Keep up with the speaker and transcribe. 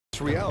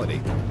It's reality.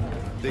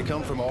 They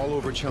come from all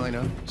over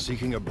China,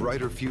 seeking a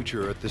brighter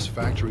future at this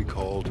factory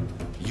called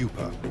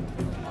Yupa.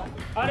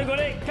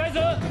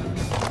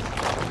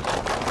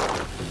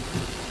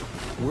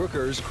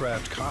 Workers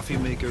craft coffee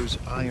makers,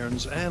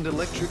 irons, and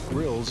electric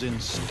grills in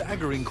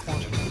staggering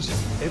quantities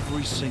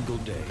every single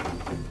day.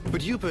 But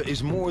Yupa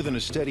is more than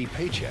a steady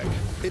paycheck.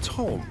 It's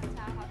home.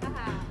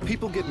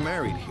 People get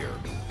married here.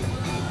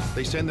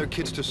 They send their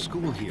kids to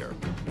school here.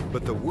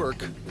 But the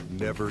work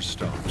never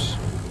stops.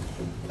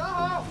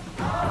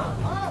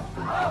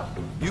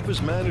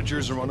 Yupa's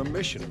managers are on a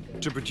mission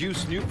to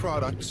produce new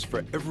products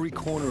for every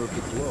corner of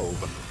the globe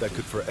that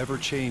could forever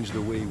change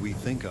the way we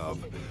think of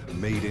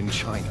made in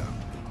China.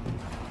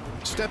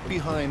 Step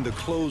behind the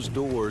closed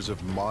doors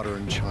of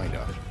modern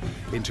China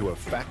into a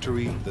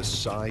factory the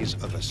size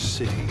of a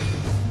city.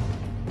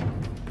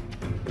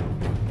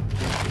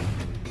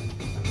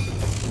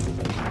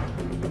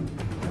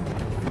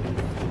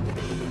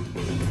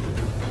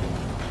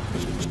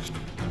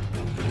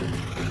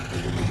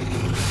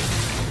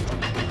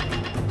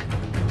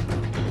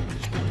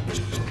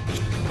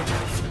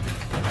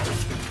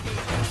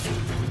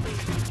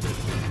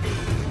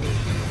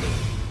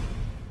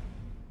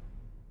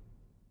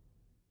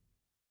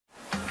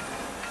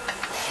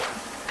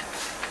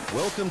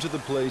 Welcome to the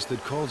place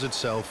that calls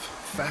itself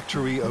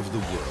Factory of the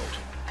World.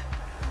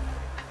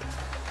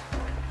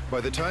 By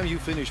the time you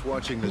finish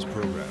watching this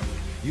program,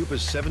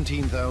 Yupa's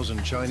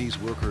 17,000 Chinese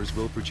workers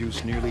will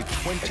produce nearly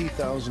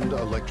 20,000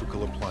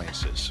 electrical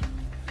appliances.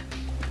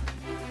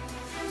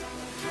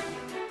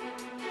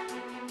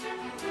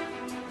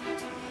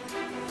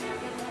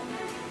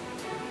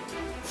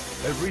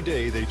 Every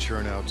day they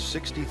churn out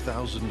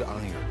 60,000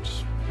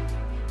 irons.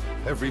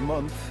 Every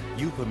month,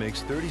 Yupa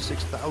makes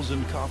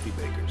 36,000 coffee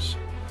makers.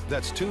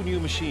 That's 2 new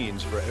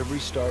machines for every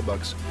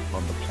Starbucks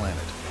on the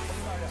planet.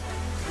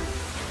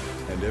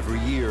 And every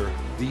year,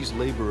 these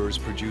laborers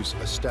produce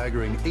a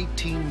staggering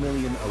 18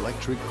 million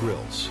electric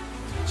grills.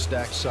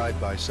 Stacked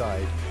side by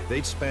side,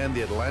 they'd span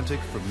the Atlantic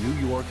from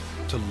New York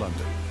to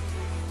London.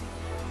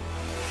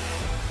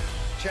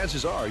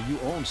 Chances are you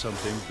own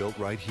something built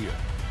right here.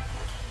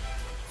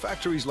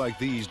 Factories like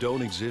these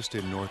don't exist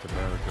in North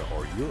America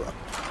or Europe,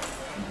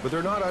 but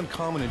they're not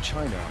uncommon in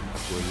China,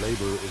 where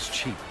labor is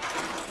cheap.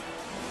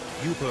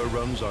 Yupa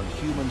runs on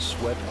human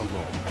sweat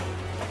alone.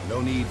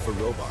 No need for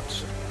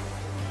robots.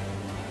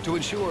 To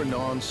ensure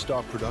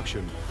non-stop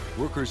production,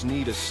 workers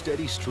need a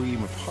steady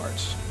stream of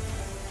parts.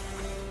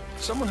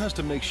 Someone has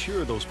to make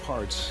sure those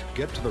parts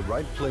get to the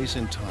right place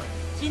in time.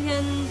 今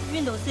天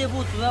熨斗事业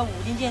部主要5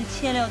零件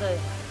欠料的，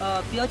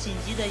比较紧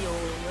急的有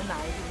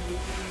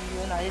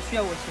哪些需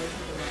要我协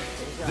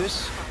助的？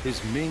 This is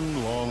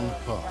Ming Long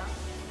Pa.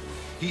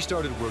 He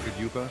started work at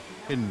Yupa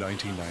in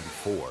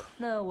 1994.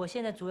 那我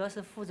现在主要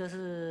是负责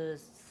是。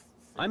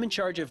 I'm in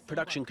charge of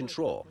production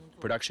control.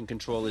 Production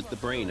control is the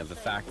brain of the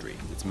factory.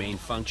 Its main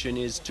function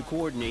is to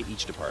coordinate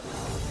each department.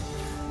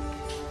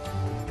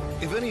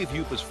 If any of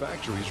Yupa's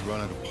factories run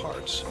out of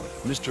parts,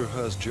 Mr.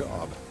 He's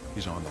job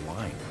is on the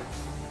line.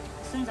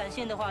 生产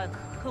线的话，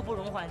刻不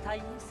容缓，它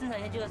生产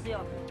线就是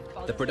要。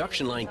 The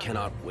production line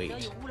cannot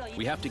wait.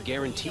 We have to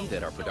guarantee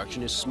that our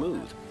production is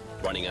smooth.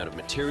 Running out of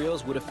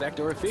materials would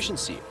affect our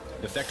efficiency,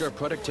 affect our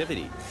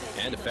productivity,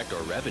 and affect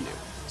our revenue.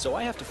 So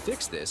I have to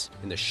fix this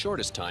in the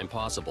shortest time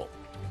possible.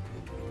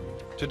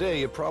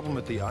 Today, a problem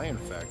at the iron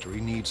factory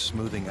needs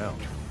smoothing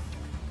out.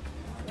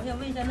 我想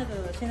问一下，那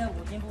个现在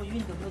五金部、熨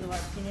斗部的话，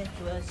今天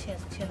主要欠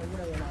的物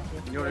料有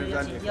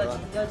哪些？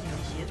要紧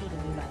急协助的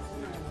有哪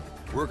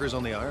些？ Workers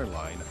on the iron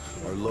line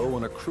are low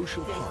on a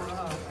crucial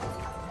part.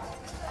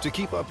 To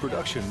keep up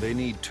production, they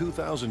need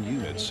 2,000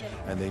 units,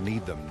 and they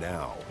need them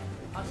now.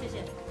 好，谢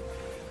谢。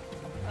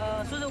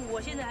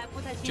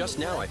 Just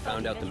now I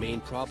found out the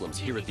main problems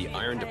here at the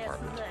iron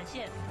department.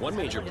 One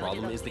major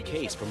problem is the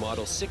case for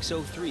model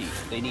 603.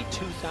 They need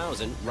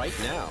 2,000 right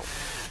now.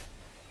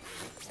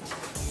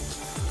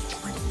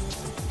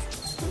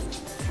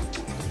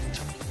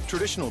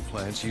 Traditional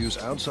plants use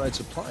outside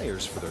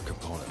suppliers for their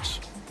components,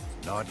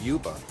 not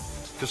Yupa.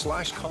 To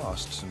slash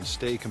costs and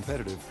stay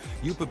competitive,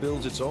 Yupa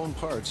builds its own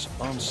parts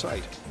on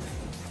site.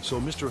 So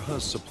Mr.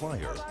 He's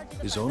supplier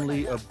is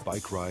only a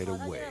bike ride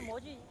away.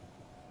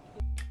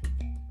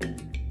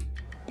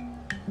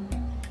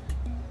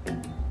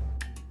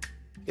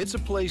 It's a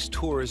place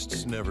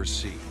tourists never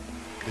see.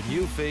 The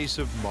new face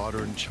of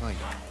modern China.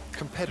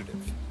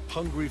 Competitive,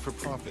 hungry for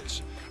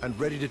profits, and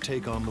ready to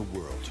take on the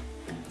world.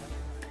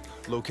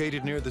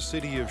 Located near the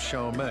city of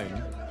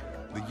Xiaomeng,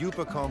 the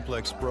Yupa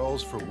complex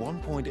sprawls for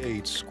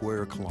 1.8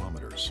 square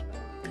kilometers,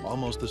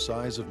 almost the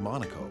size of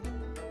Monaco.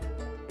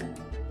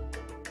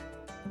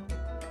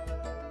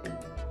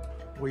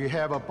 We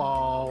have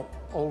about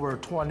over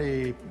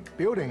 20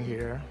 buildings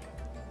here.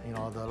 You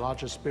know, the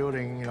largest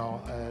building, you know,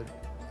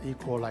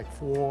 equal like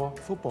 4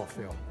 football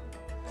fields.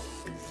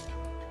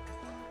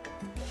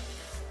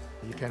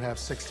 You can have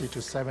 60 to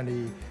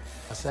 70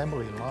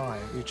 assembly line.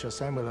 Each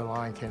assembly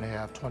line can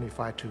have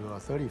 25 to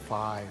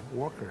 35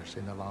 workers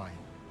in the line.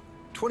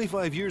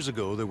 25 years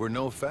ago, there were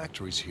no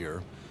factories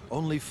here,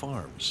 only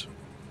farms.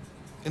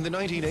 In the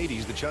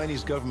 1980s, the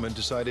Chinese government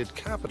decided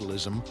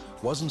capitalism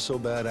wasn't so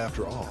bad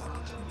after all.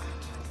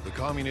 The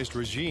communist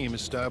regime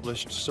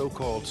established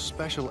so-called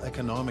special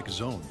economic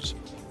zones,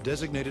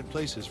 designated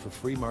places for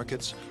free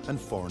markets and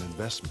foreign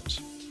investments.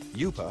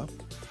 Yupa,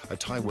 a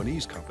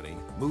Taiwanese company,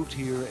 moved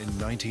here in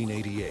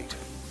 1988.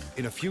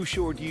 In a few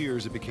short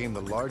years, it became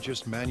the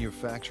largest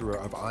manufacturer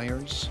of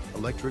irons,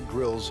 electric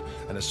grills,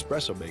 and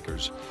espresso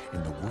makers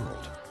in the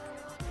world.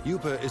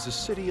 Yupa is a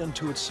city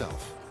unto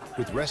itself,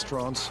 with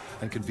restaurants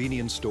and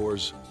convenience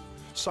stores,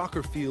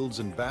 soccer fields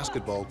and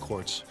basketball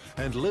courts,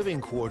 and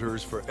living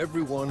quarters for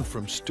everyone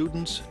from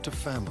students to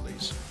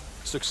families.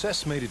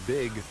 Success made it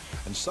big,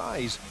 and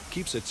size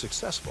keeps it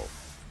successful.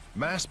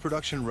 Mass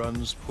production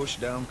runs push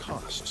down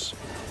costs.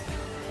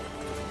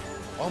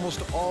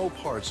 Almost all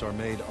parts are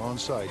made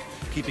on-site,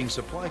 keeping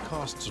supply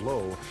costs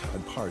low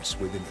and parts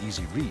within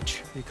easy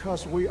reach.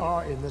 Because we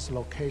are in this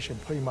location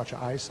pretty much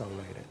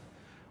isolated,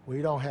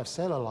 we don't have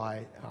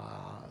satellite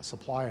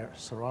suppliers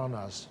surround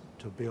us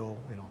to build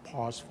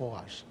parts for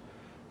us.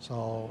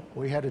 So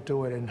we had to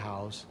do it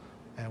in-house,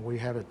 and we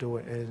had to do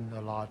it in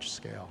a large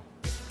scale.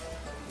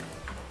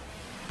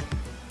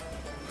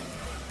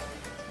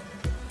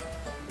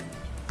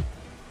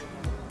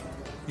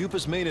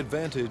 Yupa's main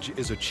advantage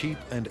is a cheap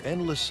and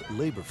endless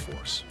labor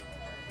force,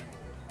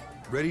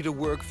 ready to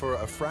work for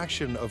a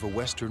fraction of a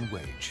Western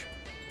wage.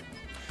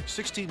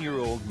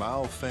 16-year-old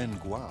Mao Fen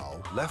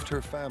Guo left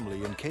her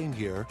family and came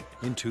here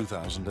in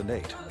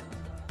 2008.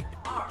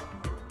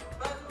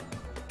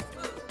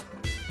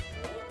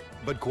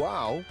 But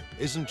Guo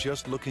isn't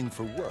just looking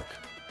for work.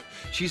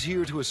 She's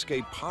here to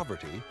escape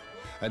poverty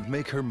and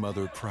make her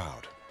mother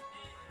proud.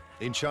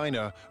 In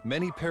China,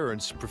 many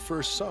parents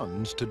prefer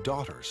sons to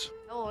daughters.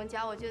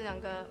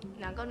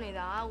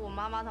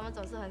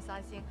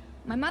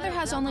 My mother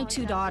has only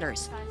 2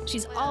 daughters.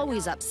 She's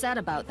always upset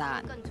about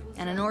that.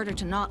 And in order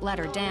to not let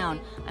her down,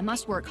 I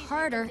must work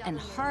harder and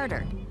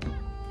harder.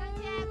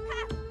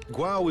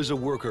 Guo is a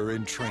worker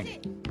in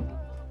training.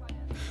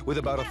 With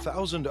about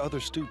 1,000 other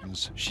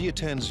students, she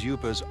attends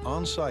Yupa's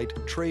on-site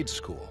trade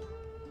school.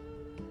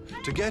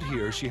 To get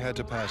here, she had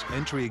to pass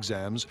entry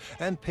exams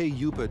and pay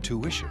Yupa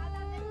tuition.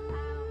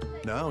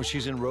 Now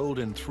she's enrolled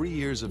in 3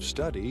 years of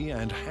study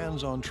and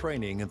hands-on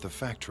training at the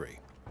factory.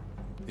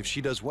 If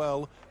she does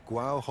well,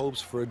 Guo hopes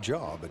for a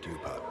job at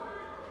Yupa.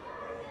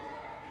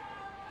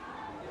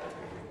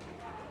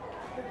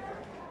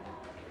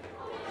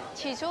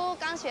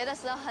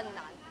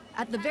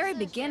 At the very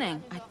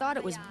beginning, I thought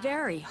it was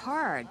very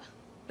hard.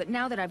 But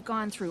now that I've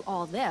gone through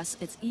all this,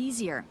 it's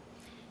easier.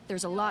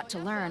 There's a lot to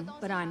learn,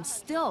 but I'm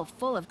still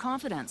full of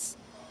confidence.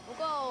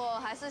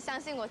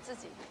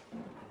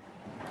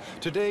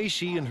 Today,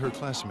 she and her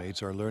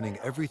classmates are learning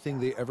everything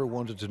they ever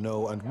wanted to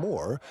know and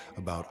more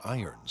about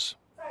irons.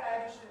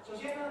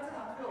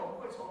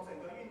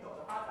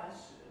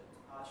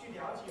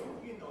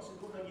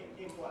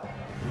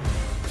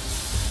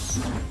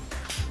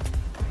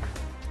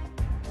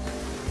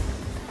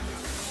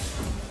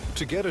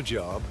 To get a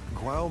job,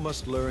 Guo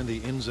must learn the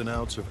ins and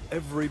outs of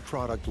every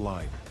product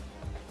line.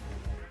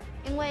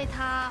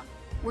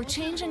 We're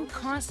changing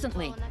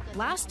constantly.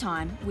 Last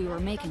time, we were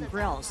making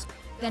grills.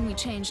 Then we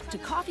changed to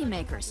coffee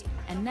makers,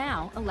 and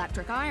now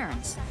electric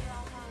irons.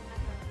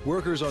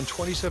 Workers on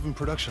 27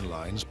 production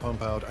lines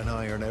pump out an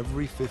iron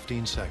every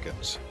 15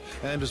 seconds,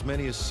 and as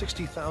many as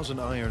 60,000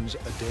 irons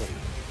a day.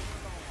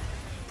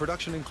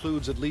 Production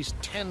includes at least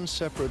 10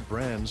 separate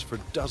brands for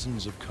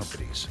dozens of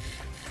companies.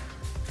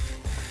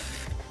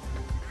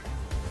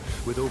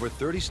 With over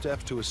 30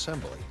 steps to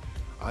assembly,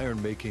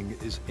 iron making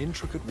is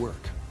intricate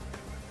work.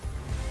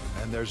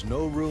 And there's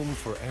no room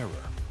for error.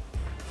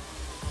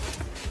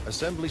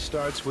 Assembly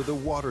starts with a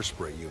water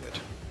spray unit,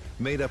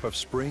 made up of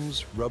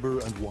springs, rubber,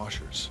 and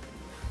washers.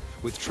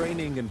 With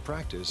training and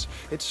practice,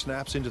 it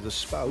snaps into the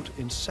spout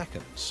in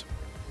seconds.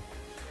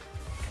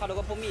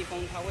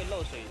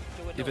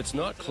 If it's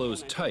not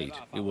closed tight,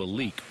 it will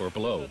leak or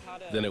blow.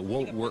 Then it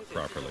won't work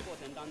properly.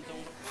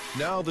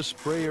 Now the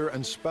sprayer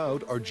and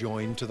spout are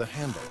joined to the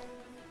handle.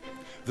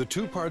 The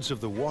 2 parts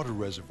of the water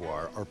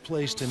reservoir are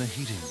placed in a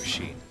heating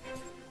machine.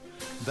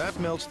 That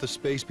melts the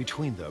space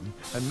between them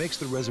and makes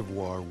the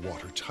reservoir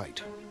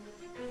watertight.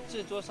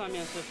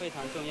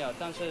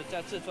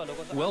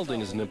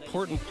 Welding is an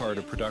important part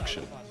of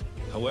production.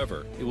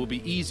 However, it will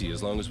be easy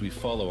as long as we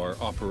follow our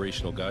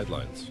operational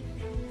guidelines.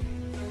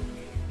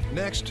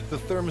 Next, the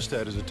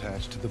thermostat is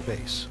attached to the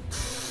base.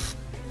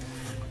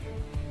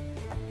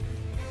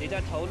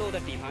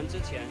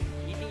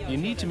 You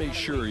need to make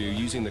sure you're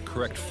using the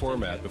correct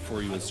format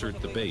before you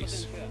insert the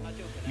base.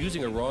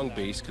 Using a wrong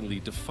base can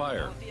lead to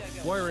fire.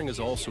 Wiring is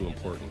also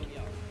important.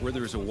 Where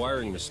there's a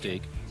wiring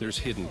mistake, there's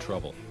hidden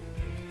trouble.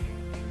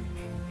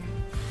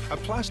 A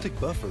plastic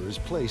buffer is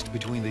placed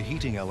between the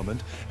heating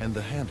element and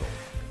the handle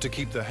to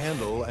keep the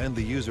handle and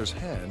the user's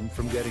hand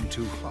from getting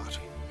too hot.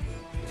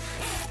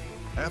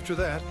 After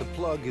that, the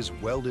plug is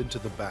welded to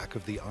the back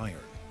of the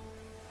iron.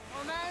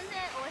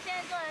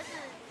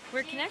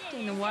 We're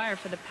connecting the wire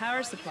for the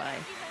power supply.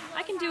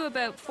 I can do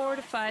about 4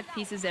 to 5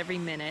 pieces every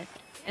minute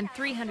and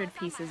 300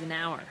 pieces an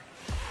hour.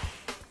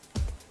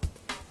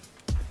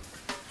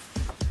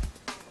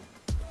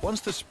 Once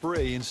the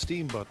spray and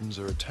steam buttons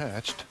are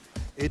attached,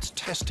 it's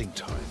testing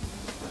time.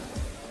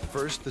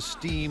 First, the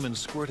steam and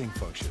squirting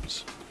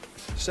functions.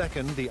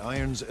 Second, the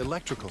iron's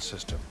electrical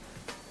system.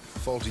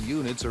 Faulty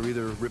units are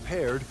either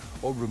repaired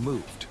or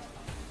removed.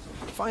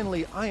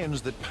 Finally,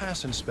 irons that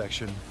pass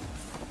inspection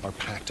are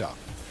packed up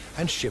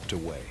and shipped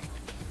away.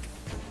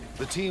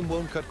 The team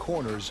won't cut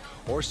corners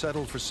or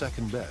settle for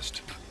second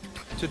best.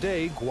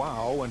 Today,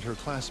 Guo and her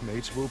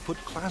classmates will put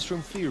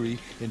classroom theory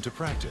into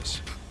practice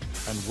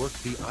and work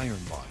the iron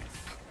line.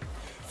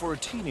 For a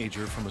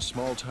teenager from a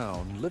small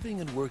town, living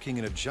and working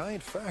in a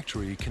giant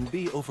factory can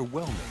be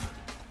overwhelming.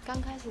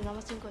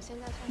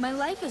 My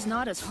life is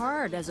not as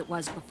hard as it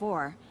was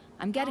before.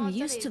 I'm getting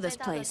used to this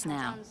place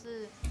now.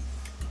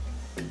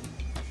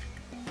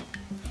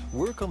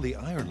 Work on the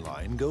iron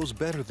line goes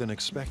better than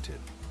expected.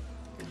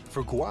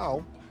 For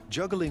Guo,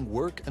 juggling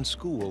work and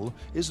school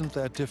isn't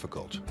that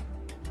difficult.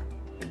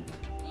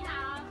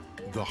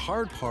 The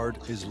hard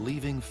part is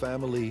leaving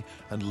family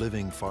and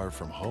living far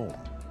from home.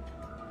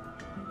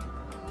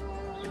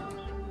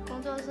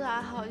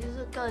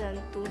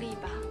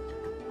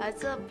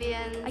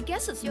 I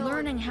guess it's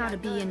learning how to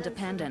be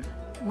independent.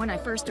 When I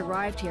first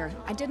arrived here,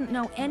 I didn't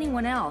know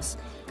anyone else,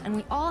 and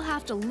we all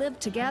have to live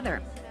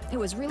together. It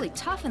was really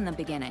tough in the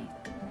beginning.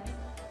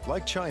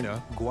 Like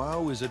China,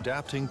 Guo is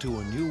adapting to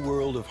a new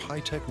world of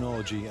high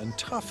technology and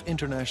tough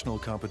international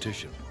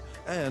competition.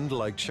 And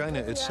like China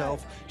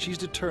itself, she's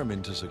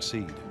determined to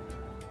succeed.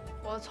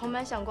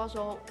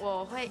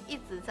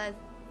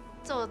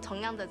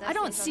 I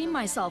don't see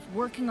myself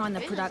working on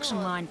the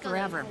production line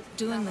forever,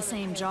 doing the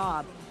same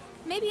job.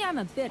 Maybe I'm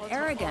a bit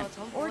arrogant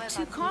or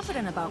too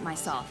confident about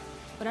myself,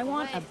 but I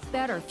want a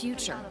better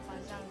future.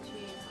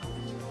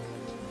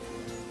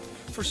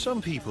 For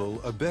some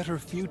people, a better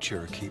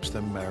future keeps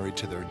them married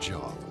to their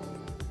job.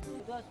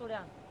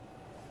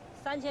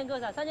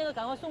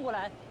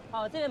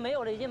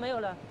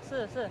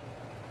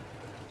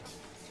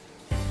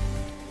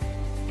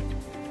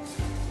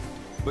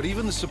 But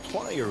even the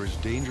supplier is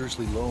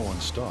dangerously low on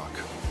stock.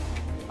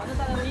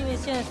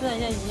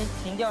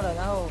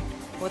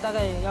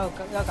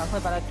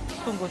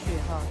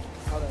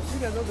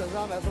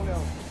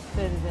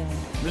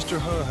 Mr.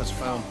 He has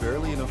found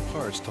barely enough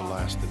parts to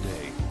last the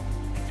day.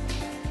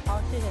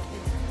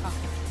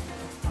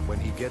 When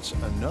he gets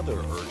another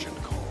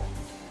urgent call.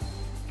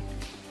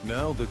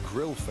 Now the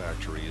grill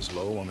factory is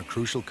low on a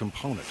crucial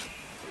component.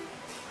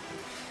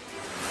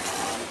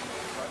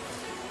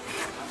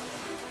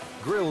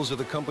 Grills are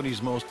the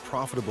company's most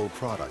profitable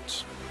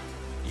products.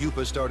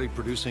 Yupa started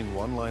producing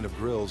one line of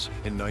grills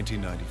in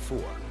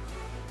 1994.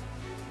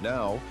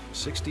 Now,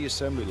 60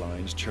 assembly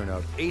lines churn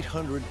out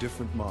 800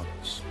 different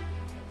models.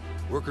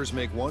 Workers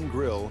make one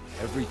grill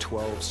every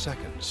 12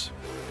 seconds.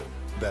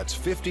 That's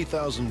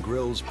 50,000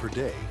 grills per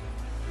day,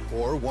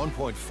 or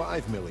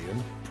 1.5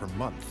 million per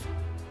month.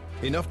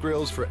 Enough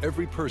grills for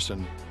every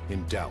person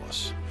in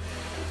Dallas.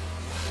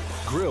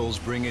 Grills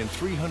bring in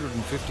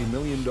 $350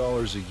 million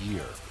a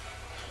year,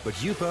 but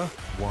Yupa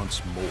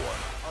wants more.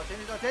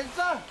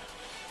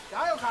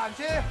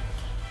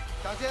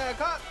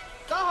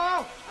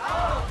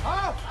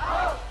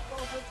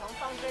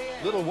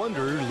 Little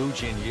wonder Lu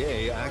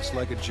Jinye acts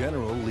like a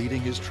general leading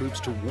his troops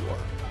to war.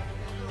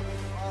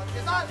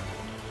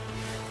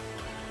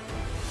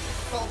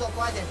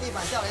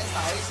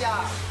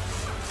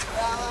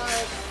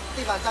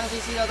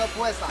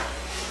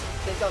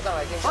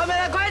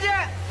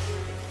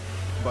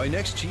 By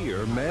next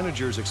year,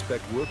 managers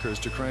expect workers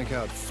to crank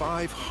out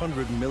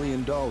 $500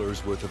 million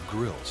worth of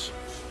grills.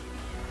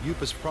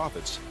 Yupa's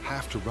profits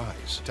have to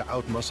rise to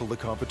outmuscle the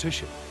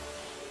competition.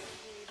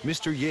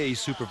 Mr. Ye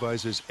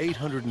supervises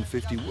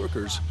 850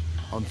 workers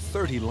on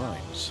 30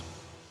 lines.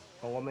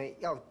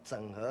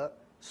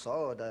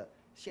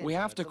 We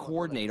have to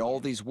coordinate all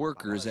these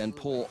workers and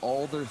pull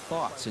all their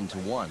thoughts into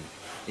one.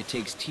 It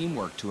takes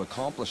teamwork to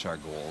accomplish our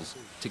goals,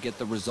 to get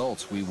the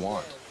results we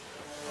want.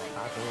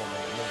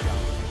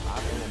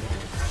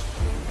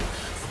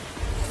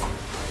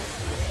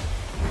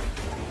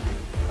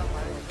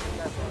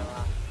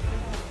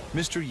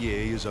 Mr.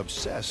 Ye is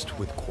obsessed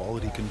with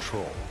quality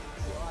control.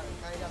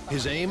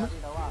 His aim?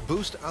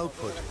 Boost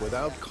output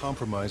without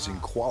compromising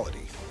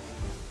quality.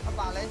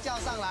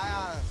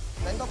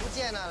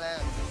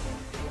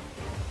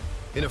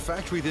 In a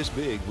factory this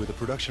big, with a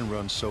production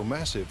run so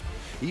massive,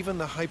 even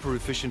the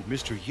hyper-efficient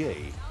Mr.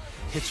 Ye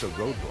hits a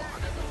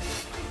roadblock.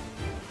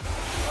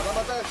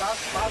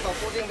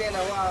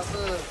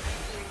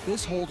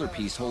 This holder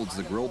piece holds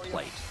the grill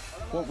plate.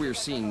 What we're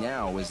seeing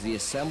now is the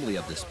assembly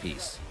of this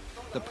piece.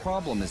 The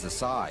problem is the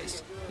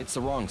size. It's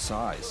the wrong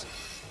size.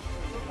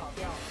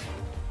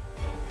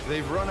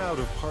 They've run out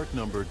of part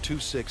number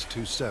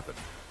 2627.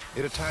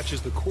 It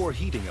attaches the core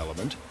heating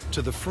element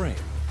to the frame.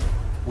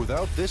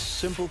 Without this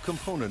simple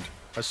component,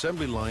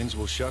 assembly lines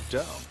will shut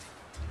down,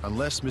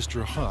 unless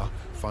Mr. Ha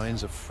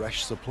finds a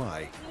fresh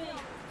supply,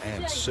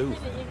 and soon.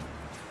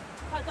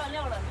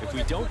 If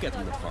we don't get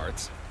them the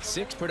parts,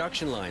 6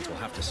 production lines will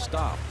have to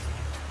stop.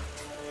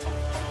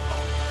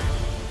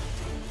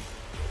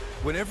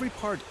 When every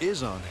part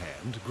is on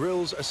hand,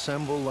 grills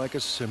assemble like a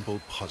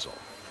simple puzzle.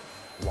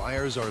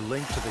 Wires are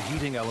linked to the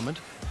heating element,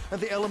 and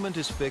the element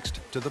is fixed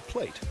to the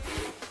plate.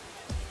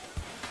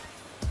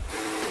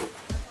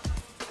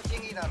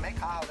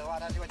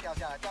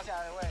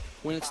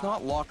 When it's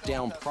not locked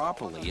down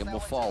properly, it will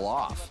fall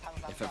off.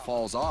 If it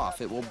falls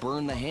off, it will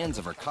burn the hands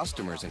of our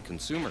customers and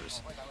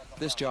consumers.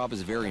 This job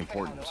is very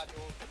important.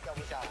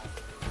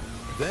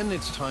 Then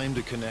it's time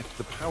to connect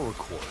the power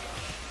cord.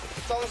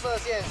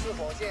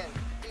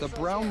 The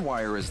brown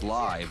wire is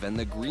live and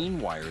the green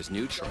wire is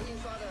neutral.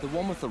 The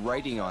one with the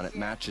writing on it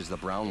matches the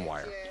brown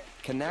wire.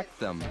 Connect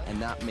them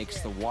and that makes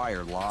the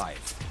wire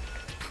live.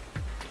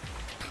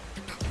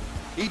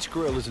 Each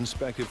grill is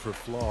inspected for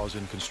flaws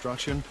in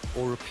construction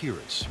or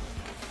appearance.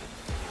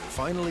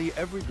 Finally,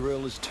 every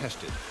grill is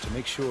tested to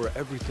make sure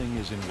everything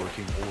is in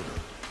working order.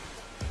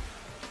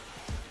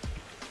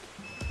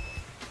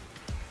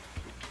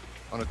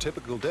 On a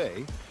typical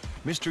day,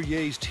 Mr.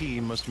 Ye's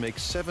team must make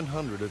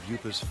 700 of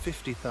Yupa's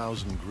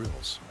 50,000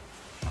 grills.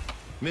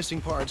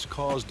 Missing parts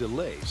cause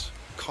delays,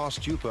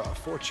 cost Yupa a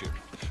fortune,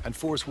 and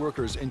force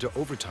workers into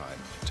overtime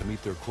to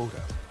meet their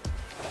quota.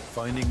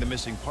 Finding the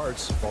missing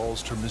parts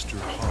falls to Mr.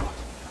 Ha,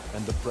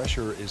 and the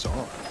pressure is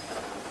on.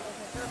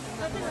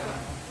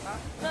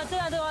 那这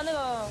样的话，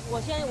我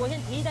先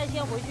提一袋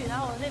先回去，然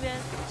后那边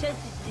先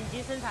紧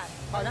急生产，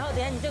好，然后等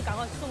一下你就赶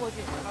快送过去，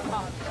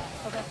好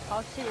 ，OK，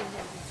 好，谢谢。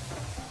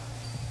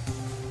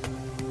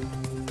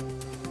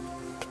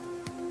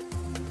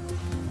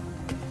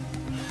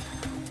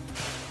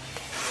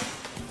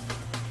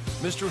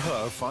 Mr.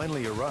 He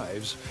finally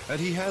arrives, and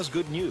he has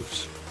good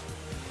news.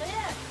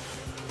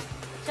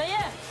 小叶，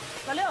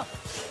老六，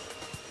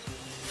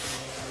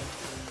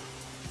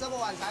这么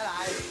晚才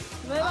来？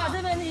没办法，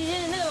这边已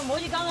经那个模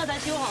具刚刚才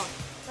修好，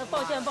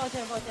抱歉。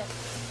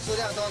数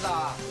量多少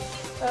啊？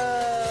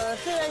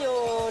这边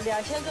有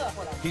2000个。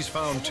 He's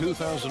found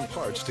 2,000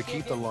 parts to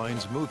keep the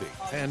lines moving,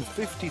 and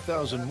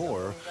 50,000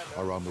 more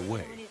are on the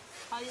way.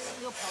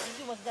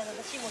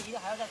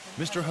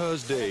 Mr.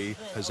 He's day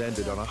has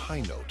ended on a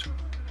high note.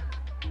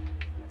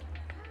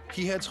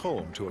 He heads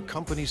home to a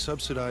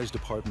company-subsidized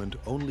apartment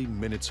only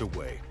minutes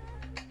away.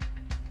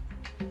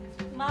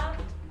 妈，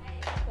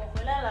我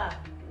回来了。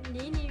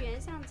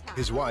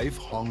 His wife,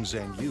 Hong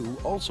Zhangyu,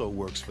 also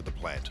works for the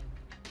plant.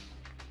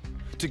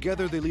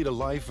 Together, they lead a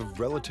life of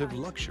relative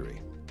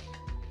luxury.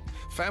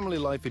 Family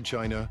life in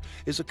China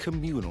is a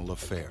communal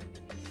affair.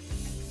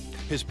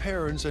 His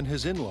parents and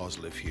his in-laws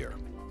live here,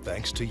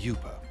 thanks to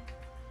Yupa.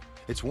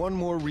 It's one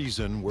more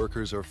reason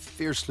workers are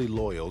fiercely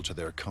loyal to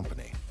their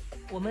company.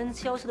 我们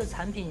销售的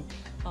产品，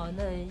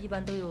那一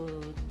般都有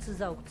制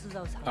造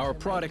厂。 Our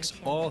products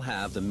all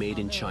have the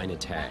Made in China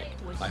tag.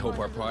 I hope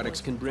our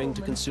products can bring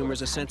to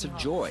consumers a sense of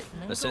joy,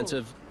 a sense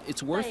of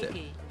it's worth it.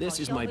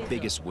 This is my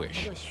biggest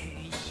wish.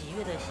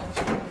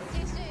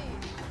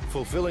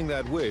 Fulfilling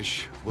that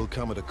wish will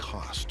come at a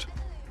cost.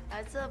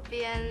 来这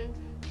边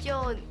就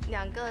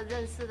2个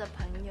认识的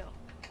朋友。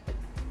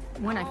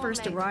 When I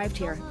first arrived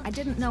here, I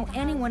didn't know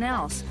anyone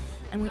else,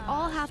 and we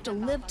all have to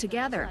live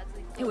together.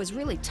 It was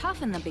really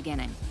tough in the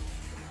beginning.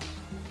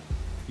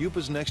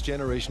 Yupa's next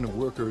generation of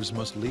workers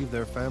must leave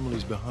their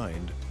families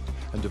behind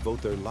and devote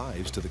their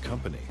lives to the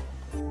company.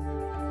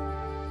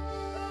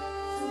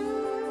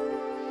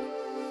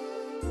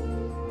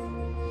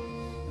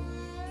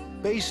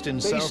 Based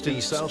in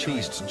southeast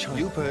China,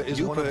 Yupa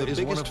is one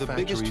of the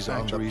biggest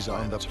factories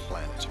on the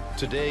planet.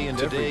 Today and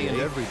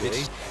every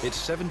day, its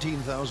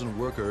 17,000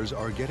 workers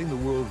are getting the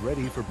world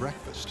ready for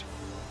breakfast.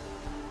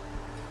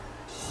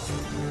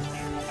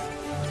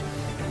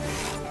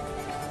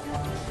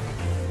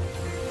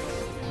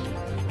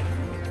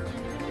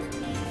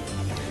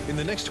 In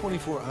the next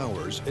 24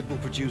 hours, it will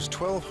produce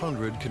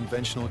 1,200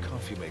 conventional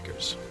coffee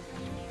makers.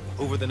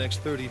 Over the next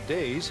 30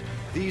 days,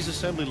 these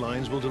assembly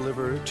lines will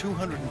deliver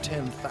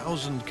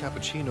 210,000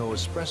 cappuccino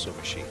espresso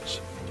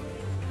machines.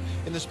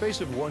 In the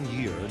space of 1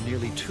 year,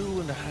 nearly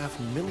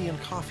 2.5 million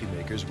coffee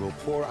makers will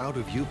pour out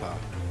of Yupa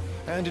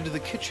and into the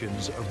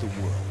kitchens of the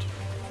world.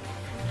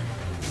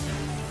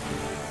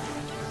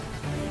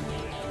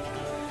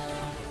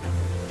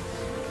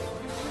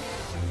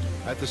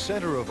 At the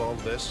center of all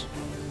this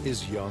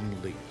is Young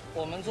Li.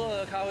 我们做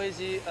的咖啡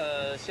机，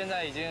现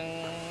在已经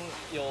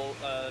有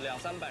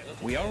200-300个。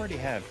We already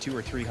have 200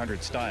 or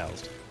 300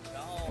 styles,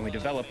 and we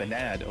develop and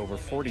add over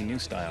 40 new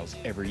styles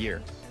every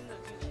year.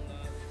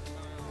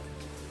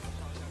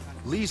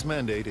 Li's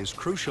mandate is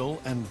crucial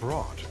and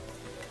broad.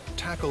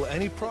 Tackle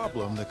any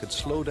problem that could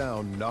slow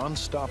down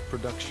non-stop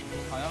production.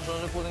 好像说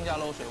是固定架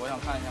漏水，我想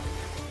看一下。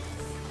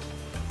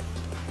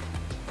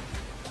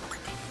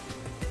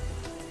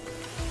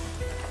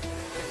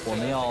 我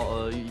们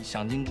要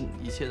想尽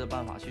一切的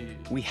办法去。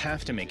 We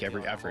have to make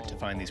every effort to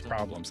find these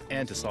problems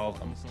and to solve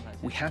them.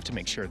 We have to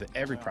make sure that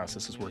every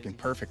process is working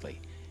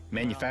perfectly.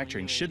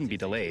 Manufacturing shouldn't be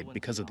delayed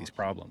because of these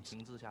problems.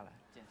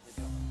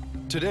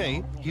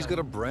 Today, he's got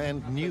a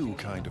brand new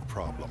kind of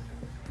problem.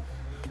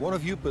 One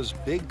of Yupa's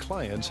big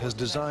clients has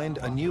designed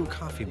a new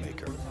coffee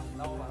maker.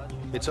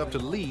 It's up to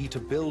Li to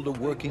build a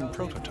working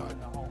prototype.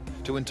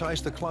 to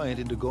entice the client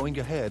into going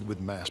ahead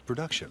with mass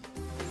production.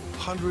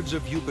 Hundreds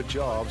of Yupa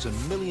jobs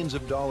and millions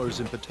of dollars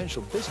in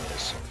potential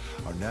business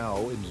are now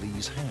in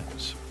Lee's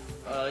hands.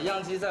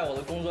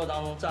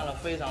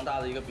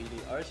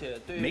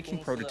 Making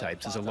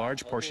prototypes is a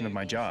large portion of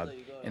my job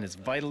and is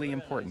vitally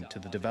important to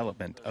the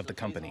development of the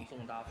company.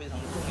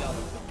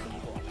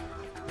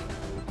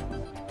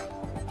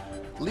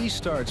 Lee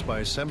starts by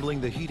assembling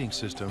the heating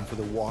system for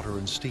the water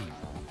and steam.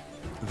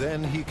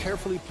 Then he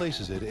carefully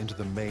places it into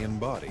the main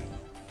body.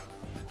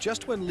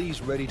 Just when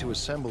Lee's ready to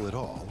assemble it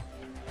all,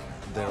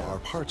 there are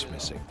parts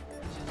missing.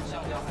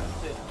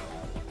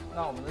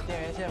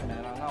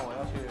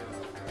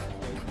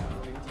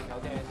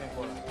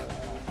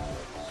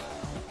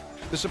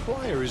 The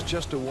supplier is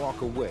just a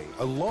walk away,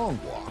 a long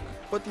walk,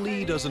 but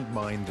Lee doesn't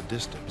mind the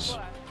distance.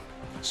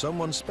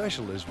 Someone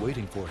special is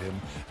waiting for him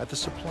at the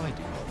supply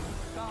depot.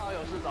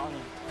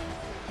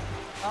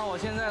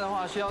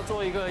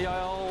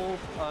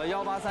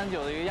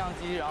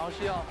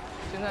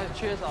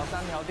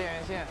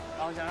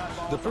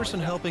 The person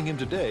helping him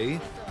today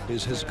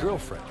is his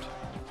girlfriend.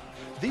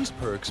 These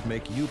perks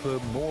make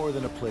Yupa more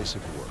than a place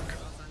of work.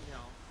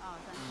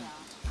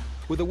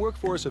 With a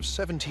workforce of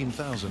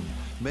 17,000,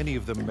 many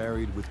of them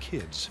married with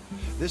kids,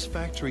 this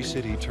factory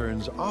city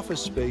turns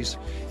office space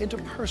into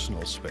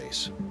personal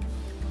space.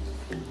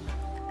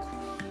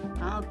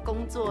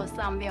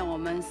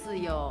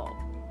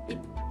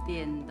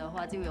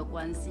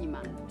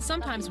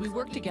 Sometimes we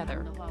work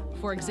together.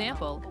 For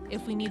example,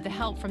 if we need the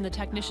help from the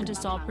technician to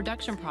solve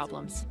production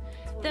problems,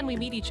 then we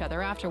meet each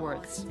other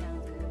afterwards.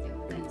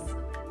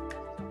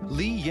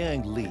 Li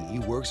Yang Li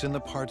works in the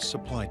parts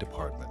supply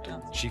department.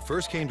 She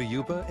first came to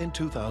Yupa in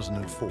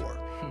 2004.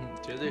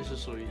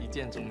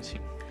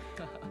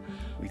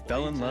 We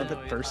fell in love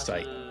at first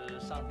sight.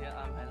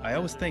 I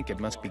always think it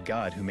must be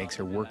God who makes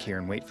her work here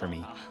and wait for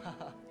me.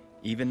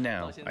 Even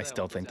now, I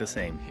still think the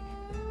same.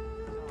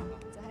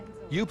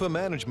 Yupa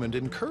management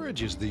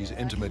encourages these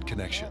intimate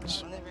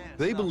connections.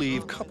 They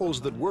believe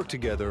couples that work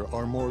together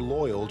are more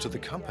loyal to the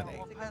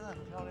company.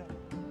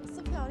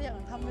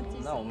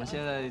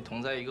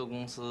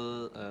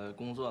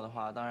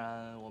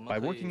 By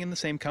working in the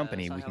same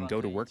company, we can go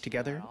to work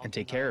together and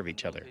take care of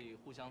each other.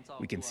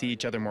 We can see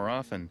each other more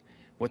often.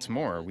 What's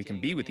more, we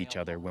can be with each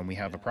other when we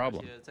have a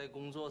problem.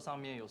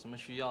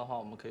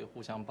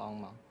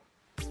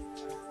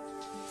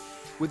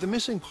 With the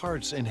missing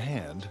parts in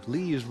hand,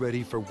 Lee is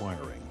ready for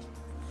wiring.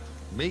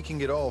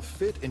 Making it all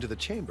fit into the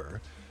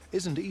chamber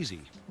isn't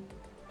easy.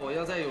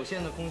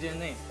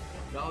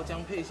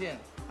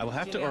 I will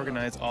have to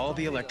organize all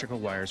the electrical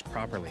wires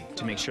properly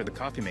to make sure the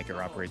coffee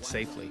maker operates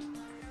safely.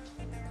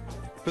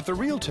 But the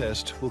real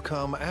test will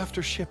come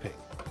after shipping.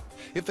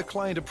 If the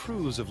client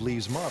approves of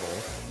Lee's model,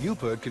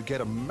 Yupa could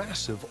get a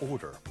massive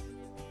order.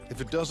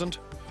 If it doesn't,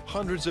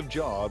 hundreds of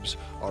jobs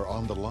are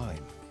on the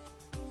line.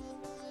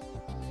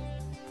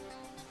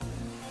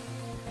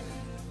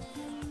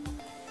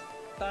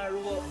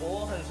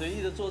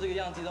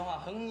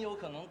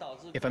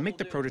 If I make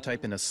the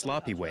prototype in a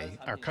sloppy way,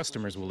 our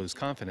customers will lose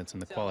confidence in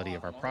the quality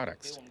of our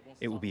products.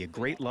 It will be a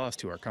great loss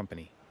to our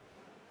company.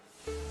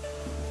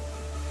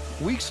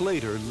 Weeks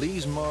later,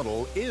 Lee's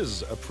model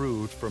is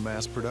approved for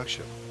mass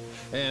production.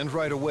 And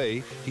right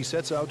away, he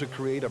sets out to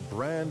create a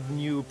brand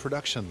new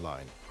production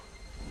line.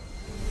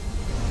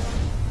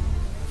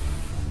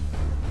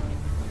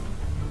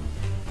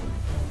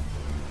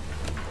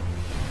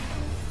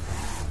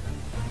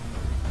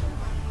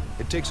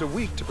 It takes a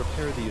week to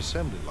prepare the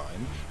assembly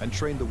line and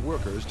train the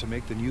workers to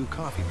make the new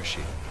coffee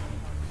machine.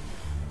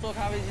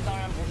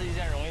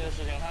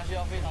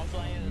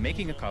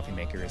 Making a coffee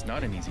maker is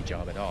not an easy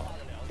job at all.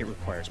 It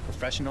requires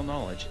professional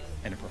knowledge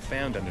and a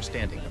profound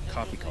understanding of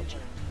coffee culture.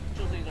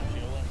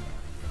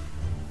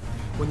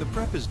 When the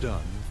prep is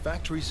done,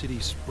 Factory City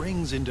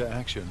springs into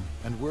action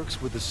and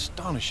works with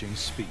astonishing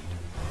speed.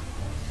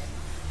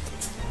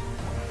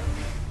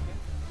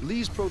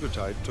 Lee's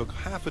prototype took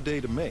half a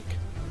day to make.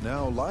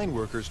 Now line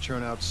workers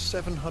churn out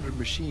 700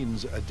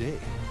 machines a day.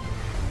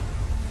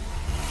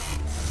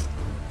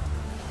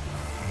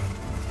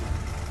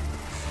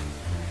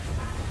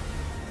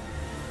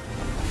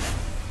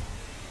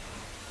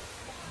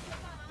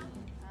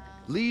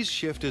 Lee's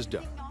shift is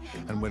done,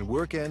 and when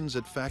work ends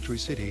at Factory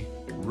City,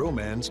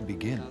 romance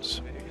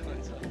begins.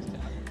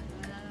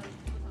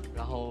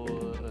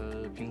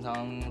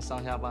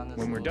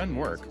 When we're done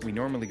work, we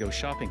normally go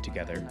shopping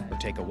together or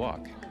take a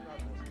walk.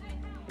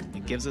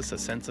 It gives us a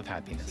sense of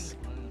happiness.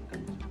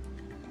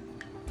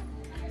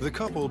 The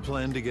couple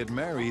plan to get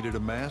married at a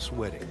mass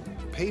wedding,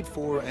 paid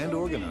for and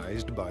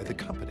organized by the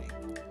company.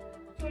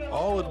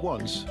 All at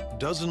once,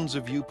 dozens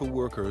of Yupa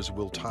workers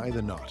will tie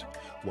the knot,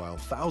 while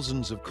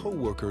thousands of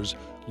co-workers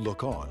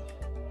look on.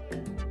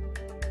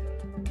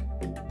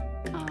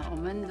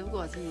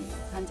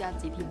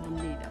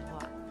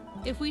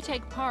 If we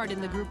take part in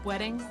the group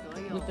wedding,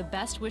 with the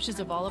best wishes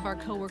of all of our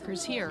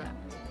co-workers here,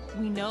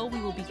 we know we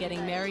will be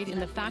getting married in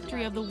the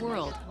factory of the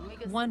world,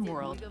 one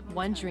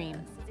dream,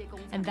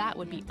 and that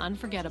would be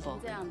unforgettable.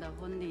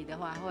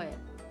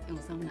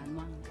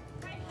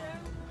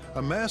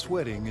 A mass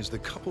wedding is the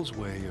couple's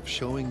way of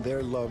showing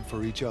their love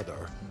for each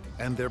other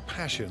and their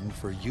passion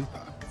for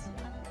yupa.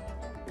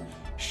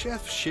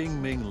 Chef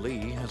Xingming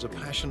Li has a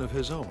passion of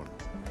his own,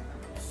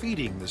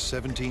 feeding the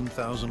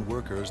 17,000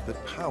 workers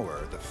that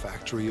power the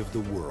factory of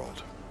the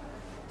world.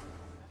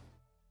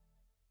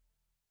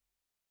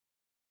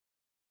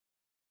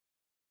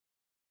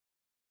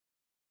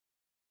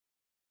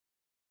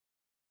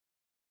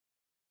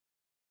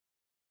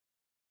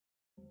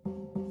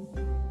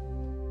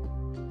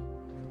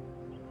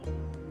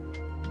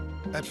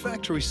 At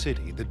Factory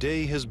City, the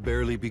day has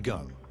barely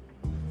begun.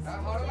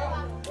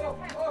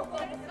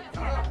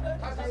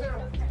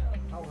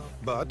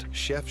 But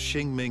Chef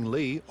Xingming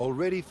Li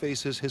already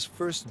faces his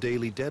first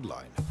daily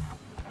deadline.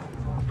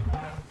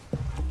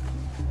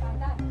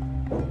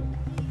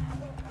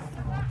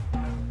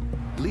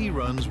 Li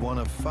runs one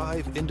of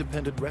 5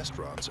 independent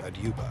restaurants at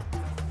Yuba.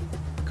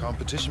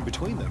 Competition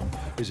between them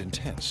is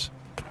intense.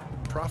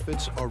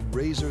 Profits are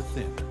razor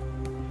thin,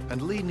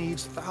 and Li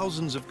needs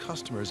thousands of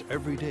customers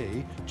every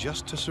day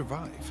just to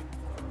survive.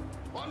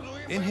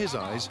 In his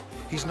eyes,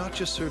 he's not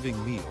just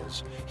serving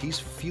meals, he's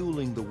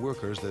fueling the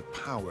workers that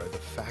power the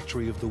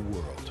factory of the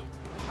world.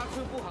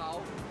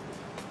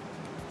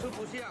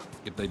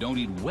 If they don't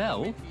eat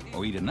well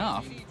or eat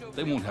enough,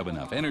 they won't have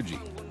enough energy.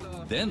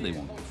 Then they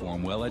won't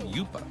perform well at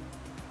Yupa.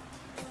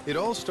 It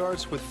all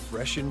starts with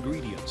fresh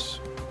ingredients: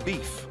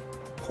 beef,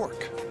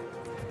 pork,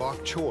 bok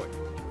choy,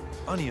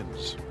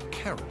 onions,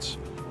 carrots,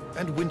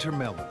 and winter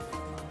melon.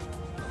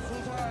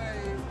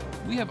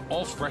 We have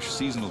all fresh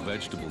seasonal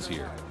vegetables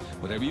here.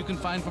 Whatever you can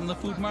find from the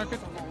food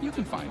market, you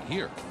can find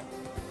here.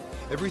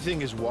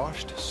 Everything is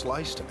washed,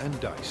 sliced, and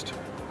diced.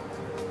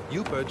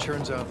 Yupa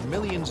churns out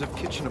millions of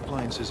kitchen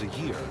appliances a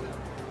year,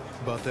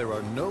 but there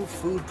are no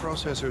food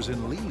processors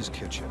in Li's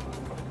kitchen.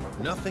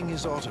 Nothing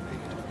is automated.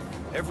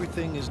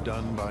 Everything is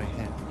done by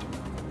hand.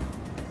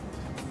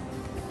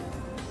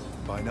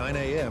 By 9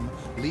 a.m.,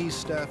 Li's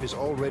staff is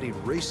already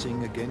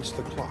racing against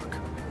the clock.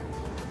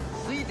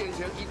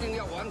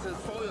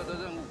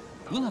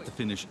 We'll have to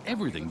finish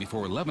everything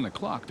before 11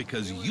 o'clock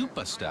because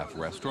Yupa staff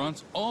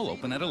restaurants all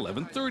open at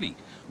 11:30.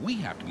 We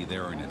have to be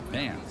there in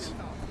advance.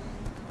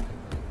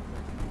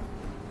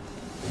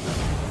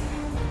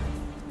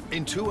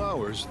 In 2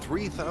 hours,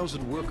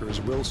 3,000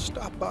 workers will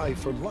stop by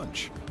for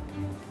lunch.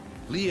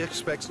 Li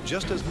expects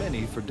just as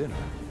many for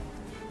dinner.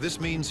 This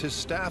means his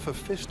staff of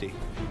 50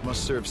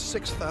 must serve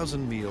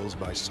 6,000 meals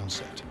by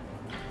sunset.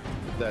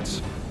 That's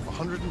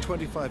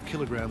 125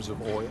 kilograms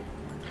of oil,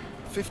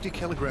 50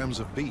 kilograms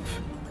of beef,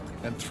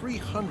 and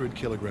 300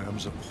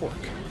 kilograms of pork.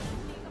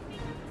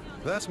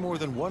 That's more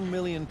than 1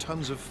 million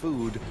tons of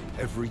food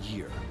every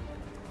year.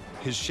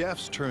 His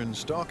chefs turn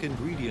stock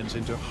ingredients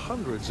into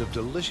hundreds of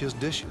delicious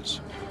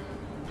dishes.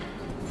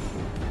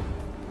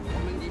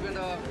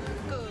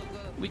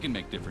 We can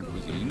make different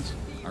cuisines.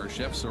 Our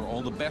chefs are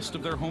all the best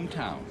of their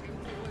hometown.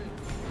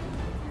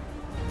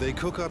 They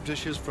cook up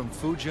dishes from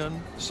Fujian,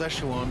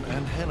 Sichuan,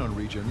 and Henan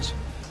regions,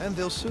 and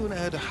they'll soon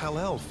add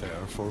halal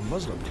fare for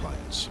Muslim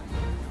clients.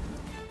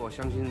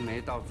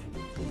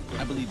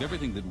 I believe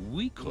everything that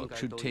we cook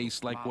should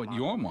taste like what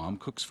your mom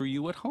cooks for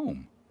you at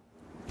home.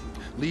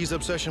 Li's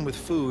obsession with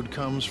food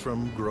comes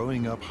from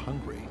growing up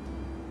hungry.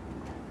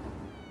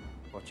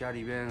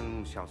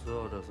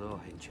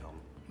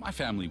 My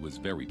family was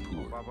very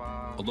poor.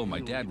 Although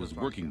my dad was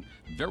working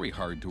very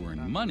hard to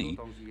earn money,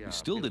 we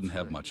still didn't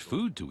have much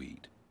food to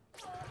eat.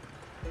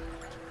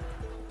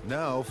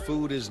 Now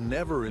food is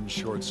never in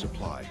short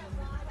supply,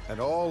 and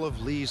all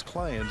of Li's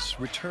clients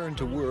return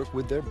to work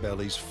with their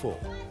bellies full.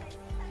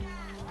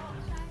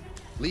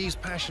 Li's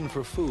passion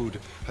for food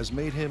has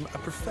made him a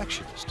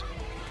perfectionist.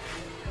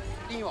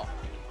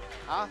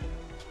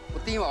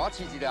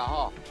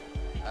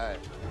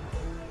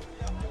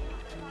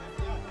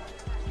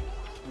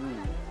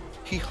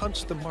 He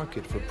hunts the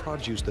market for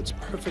produce that's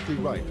perfectly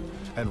ripe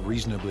and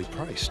reasonably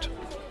priced.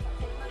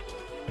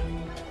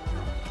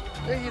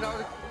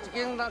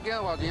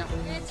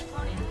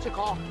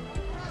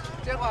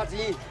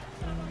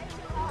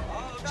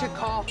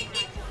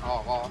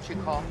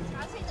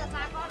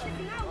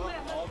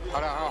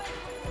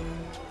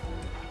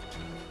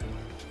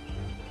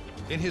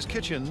 In his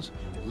kitchens,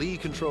 Li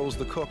controls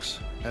the cooks,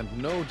 and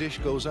no dish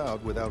goes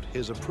out without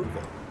his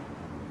approval.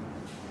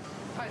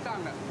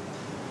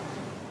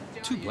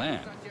 Too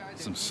bland.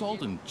 Some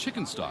salt and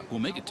chicken stock will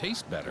make it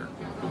taste better.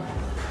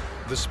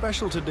 The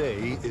special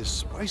today is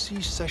spicy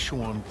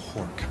Sichuan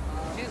pork.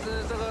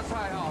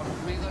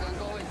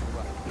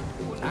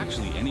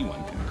 Actually,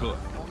 anyone can cook.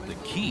 The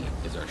key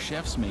is our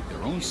chefs make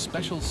their own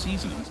special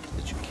seasonings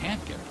that you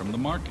can't get from the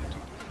market.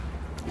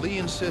 Li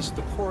insists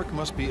the pork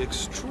must be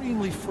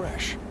extremely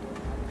fresh.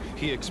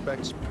 He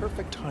expects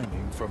perfect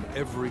timing from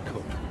every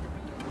cook.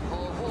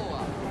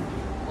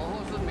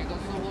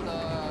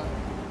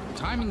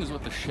 Timing is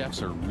what the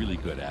chefs are really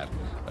good at,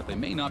 but they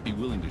may not be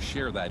willing to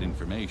share that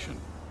information.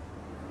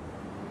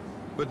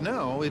 But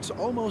now it's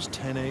almost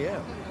 10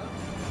 a.m.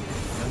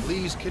 and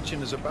Li's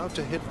kitchen is about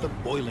to hit the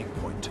boiling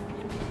point.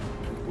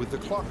 With the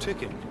clock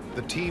ticking,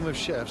 The team of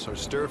chefs are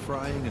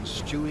stir-frying and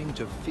stewing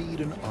to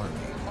feed an army.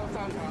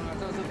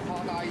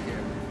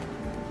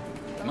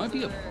 It might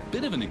be a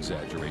bit of an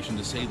exaggeration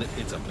to say that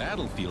it's a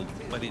battlefield,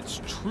 but it's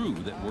true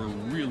that we're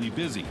really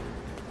busy.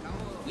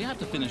 We have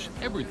to finish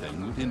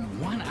everything within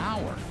 1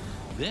 hour.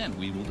 Then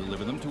we will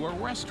deliver them to our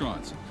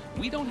restaurants.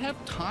 We don't have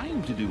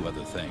time to do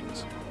other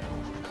things.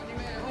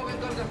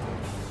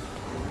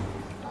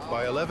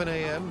 By 11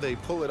 a.m., they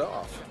pull it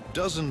off.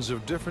 Dozens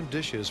of different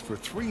dishes for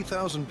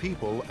 3,000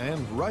 people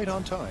and right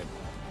on time.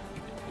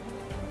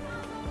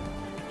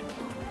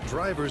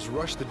 Drivers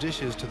rush the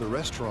dishes to the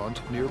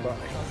restaurant nearby.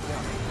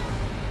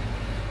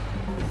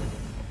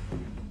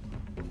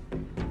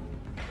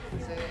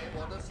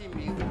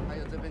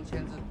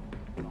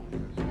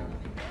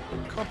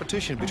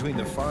 Competition between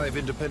the 5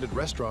 independent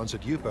restaurants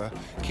at Yupa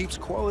keeps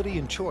quality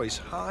and choice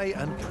high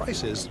and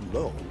prices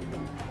low.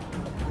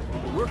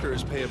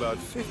 Workers pay about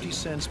 50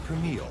 cents per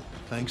meal,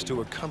 thanks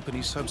to a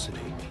company subsidy.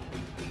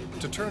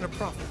 To turn a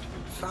profit,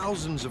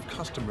 thousands of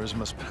customers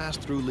must pass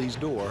through Lee's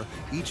door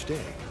each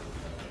day.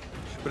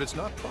 But it's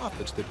not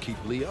profits that keep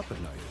Lee up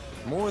at night.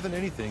 More than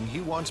anything, he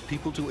wants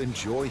people to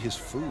enjoy his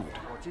food.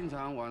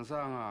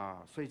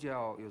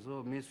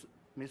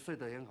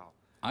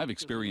 I've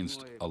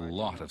experienced a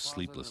lot of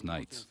sleepless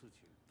nights.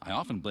 I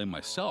often blame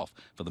myself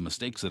for the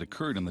mistakes that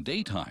occurred in the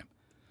daytime.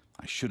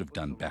 I should have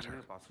done better.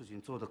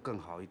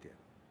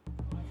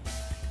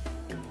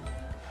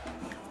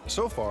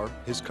 So far,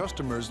 his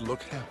customers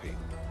look happy.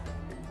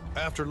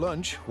 After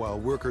lunch, while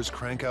workers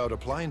crank out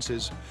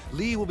appliances,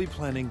 Lee will be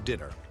planning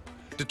dinner,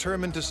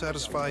 determined to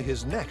satisfy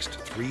his next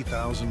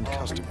 3,000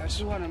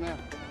 customers.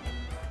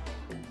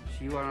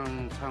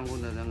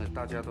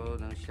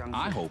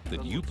 I hope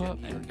that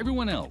Yupa and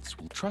everyone else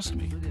will trust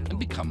me and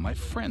become my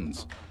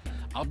friends.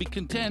 I'll be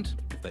content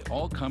if they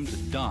all come to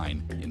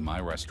dine in my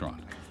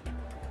restaurant.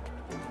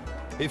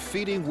 If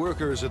feeding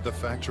workers at the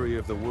factory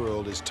of the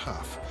world is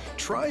tough,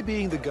 try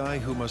being the guy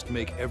who must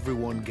make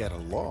everyone get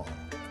along.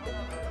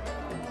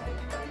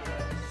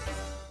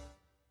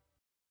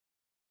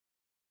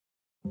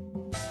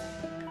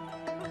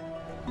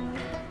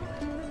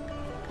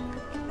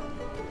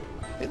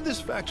 In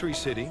this factory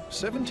city,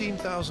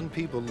 17,000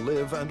 people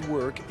live and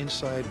work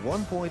inside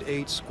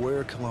 1.8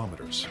 square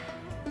kilometers.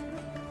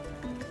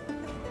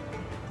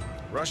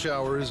 Rush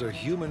hour is a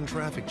human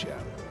traffic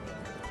jam.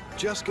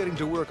 Just getting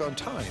to work on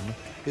time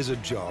is a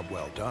job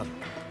well done.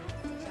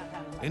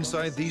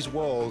 Inside these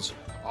walls,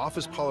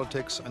 office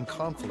politics and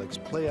conflicts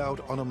play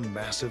out on a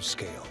massive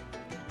scale.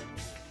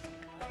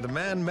 The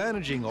man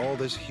managing all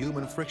this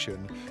human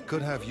friction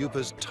could have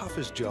Yupa's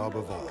toughest job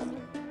of all.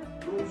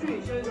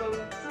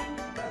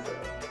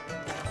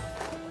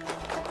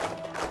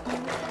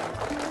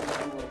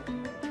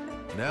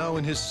 Now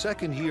in his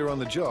second year on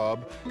the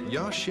job,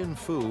 Ya-Shin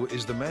Fu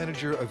is the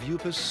manager of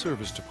Yupa's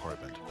service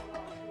department.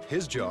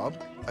 His job,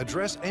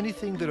 address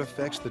anything that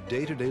affects the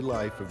day-to-day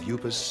life of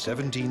Yupa's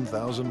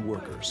 17,000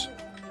 workers.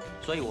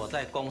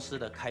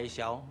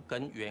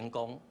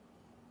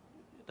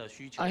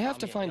 I have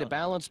to find a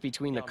balance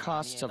between the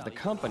costs of the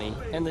company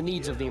and the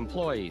needs of the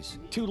employees.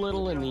 Too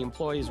little and the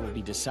employees will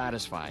be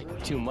dissatisfied.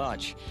 Too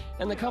much,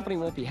 and the company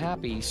won't be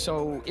happy,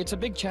 so it's a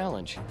big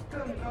challenge.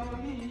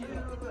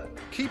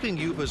 Keeping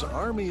Yupa's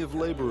army of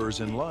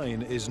laborers in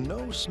line is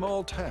no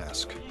small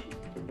task.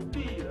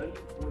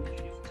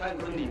 在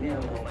村里面，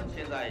我们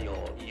现在有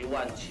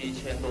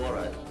17000多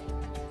人，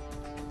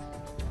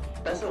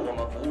但是我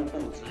们服务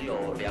部只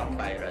有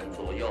200人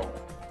左右，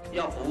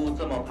要服务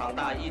这么庞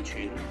大一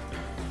群，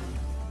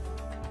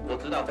我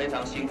知道非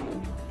常辛苦。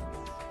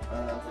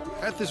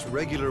At this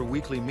regular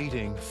weekly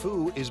meeting,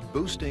 Fu is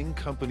boosting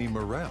company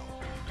morale.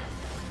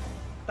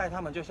 带他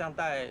们就像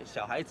带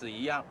小孩子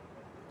一样，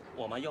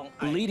我们用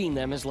爱。 Leading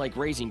them is like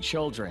raising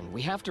children.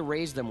 We have to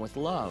raise them with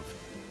love.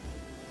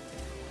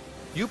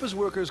 Yupa's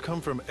workers come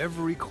from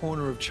every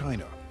corner of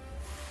China.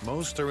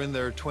 Most are in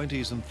their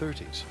 20s and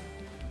 30s.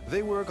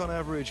 They work on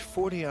average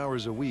 40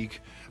 hours a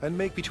week and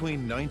make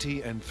between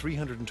 $90 and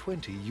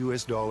 $320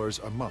 US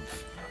a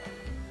month.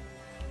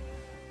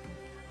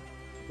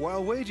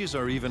 While wages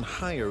are even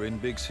higher in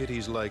big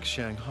cities like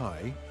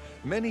Shanghai,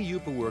 many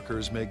Yupa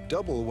workers make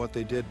double what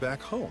they did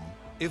back home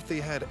if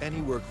they had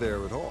any work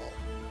there at all.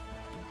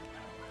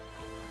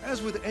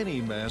 As with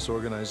any mass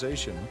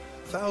organization,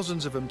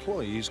 thousands of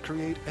employees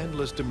create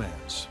endless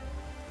demands.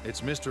 It's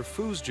Mr.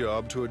 Fu's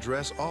job to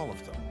address all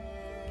of them.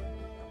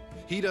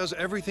 He does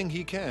everything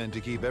he can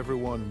to keep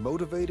everyone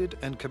motivated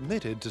and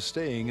committed to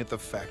staying at the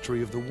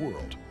factory of the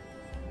world.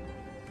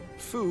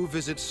 Fu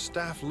visits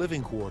staff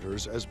living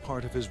quarters as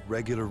part of his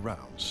regular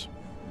rounds.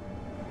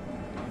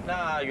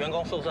 那员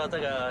工宿舍这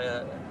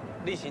个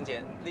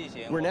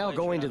We're now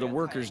going to the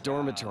workers'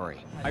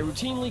 dormitory. I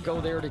routinely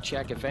go there to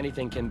check if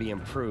anything can be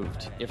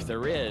improved. If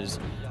there is,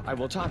 I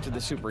will talk to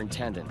the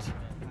superintendent.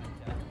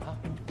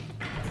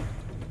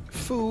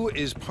 Fu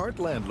is part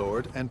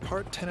landlord and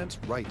part tenants'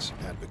 rights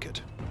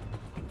advocate.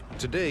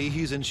 Today,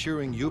 he's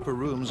ensuring Yupa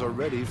rooms are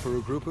ready for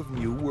a group of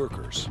new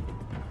workers.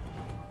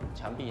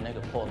 墙壁那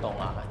个破洞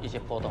啊，一些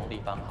破洞地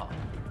方好，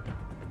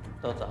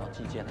都找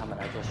基建他们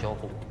来做修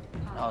补。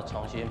然后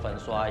重新粉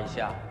刷一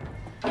下。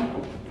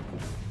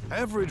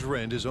 Average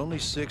rent is only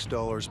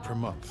 $6 per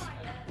month,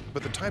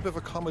 but the type of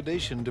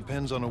accommodation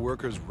depends on a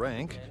worker's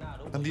rank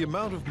and the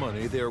amount of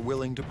money they are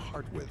willing to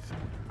part with.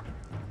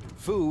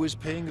 Fu is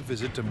paying a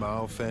visit to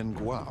Mao Fen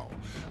Guao,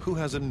 who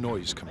has a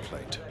noise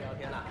complaint.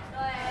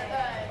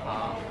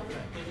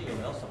 有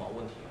没有什么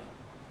问题？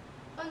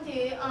问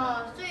题，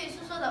注意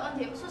宿舍的问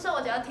题，宿舍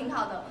我觉得挺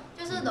好的，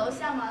就是楼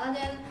下嘛那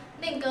间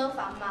练歌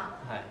房嘛，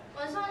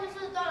晚上就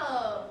是到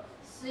了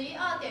11、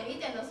2点、1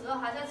点的时候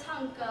还在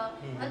唱歌，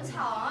很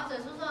吵，然后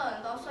整宿舍的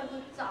人都睡不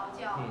着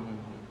觉。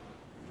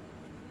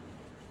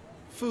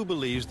Fu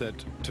believes that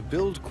to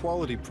build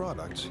quality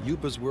products,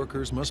 Yupa's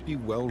workers must be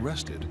well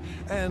rested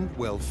and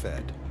well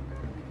fed.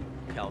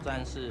 挑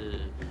战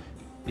是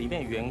里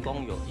面员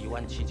工有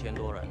17000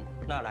多人，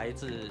那来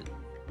自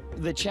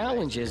The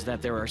challenge is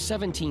that there are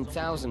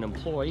 17,000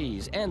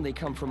 employees and they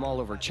come from all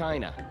over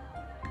China.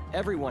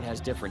 Everyone has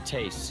different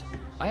tastes.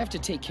 I have to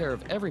take care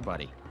of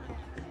everybody.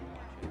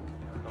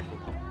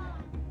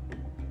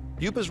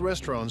 Yupa's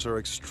restaurants are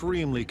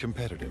extremely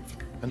competitive,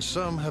 and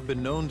some have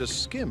been known to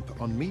skimp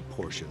on meat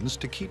portions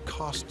to keep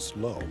costs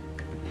low.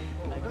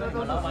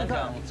 跟老板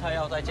讲，菜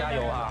要再加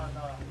油啊！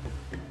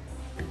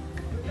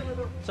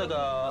这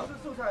个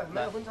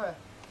没有荤菜，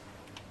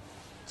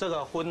这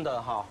个荤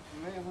的哈，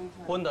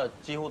荤的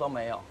几乎都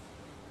没有。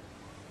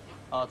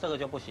这个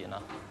就不行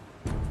了。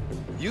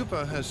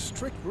 Yupa has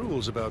strict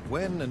rules about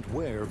when and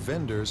where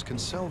vendors can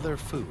sell their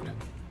food.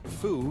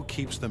 Fu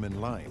keeps them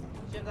in line.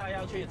 现在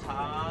要去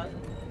查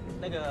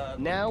那个。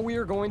 Now we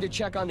are going to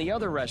check on the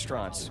other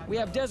restaurants. We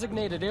have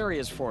designated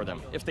areas for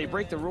them. If they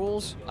break the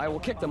rules, I will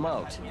kick them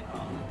out.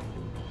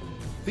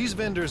 These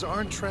vendors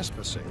aren't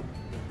trespassing.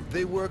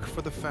 They work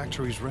for the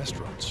factory's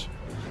restaurants.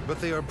 But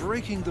they are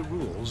breaking the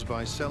rules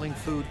by selling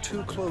food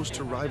too close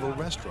to rival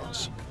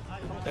restaurants.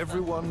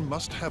 Everyone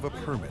must have a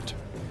permit.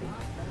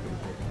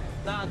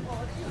 那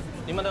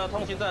你们的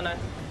通行证呢？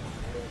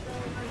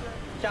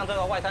像这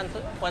个外餐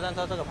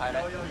车这个牌呢，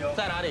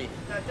在哪里？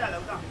在楼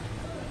上。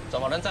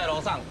怎么能在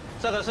楼上？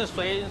这个是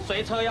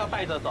随车要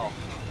带着走。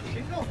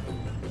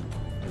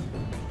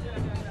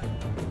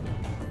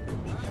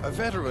 A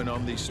veteran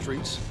on these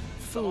streets,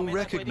 Fu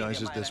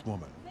recognizes this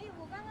woman.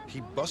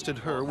 He busted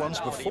her once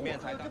before.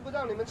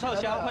 撤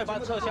销会把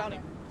撤销你，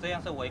这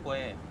样是违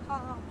规。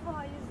好，不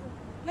好意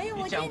思，没有。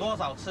你讲多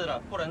少次了，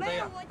不能这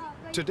样。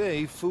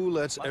 Today, Fu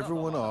lets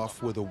everyone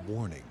off with a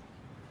warning.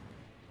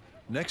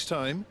 Next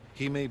time,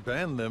 he may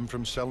ban them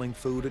from selling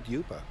food at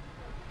Yupa.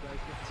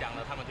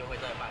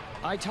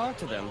 I talk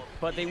to them,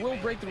 but they will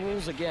break the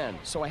rules again,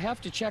 so I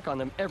have to check on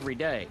them every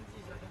day.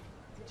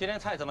 今天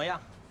菜怎么样？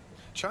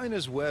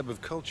 China's web of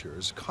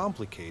cultures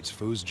complicates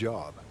Fu's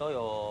job. 都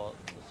有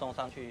送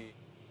上去，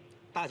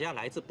大家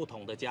来自不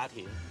同的家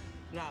庭。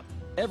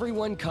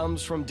 Everyone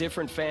comes from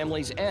different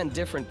families and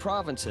different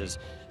provinces,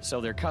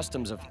 so their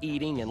customs of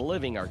eating and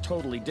living are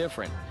totally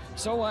different.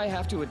 So I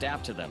have to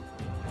adapt to them.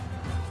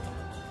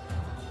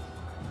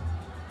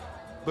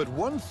 But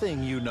one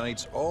thing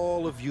unites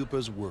all of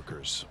Yupa's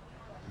workers: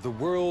 the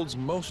world's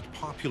most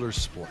popular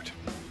sport.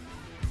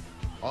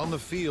 On the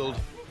field,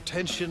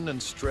 tension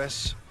and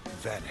stress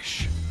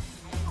vanish.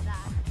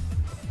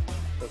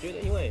 我觉得，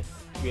因为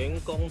员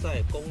工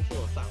在工作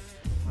上。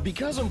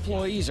 Because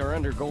employees are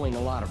undergoing a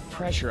lot of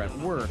pressure at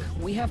work,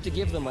 we have to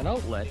give them an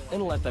outlet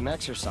and let them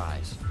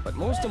exercise. But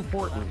most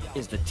important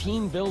is the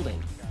team building.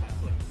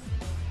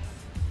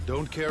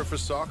 Don't care for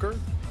soccer?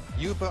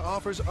 Yupa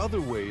offers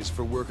other ways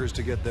for workers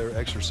to get their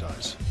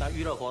exercise.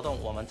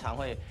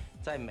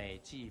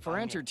 For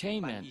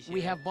entertainment,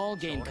 we have ball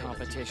game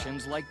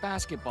competitions like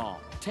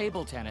basketball,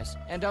 table tennis,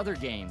 and other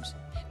games.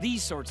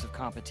 These sorts of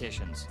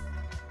competitions.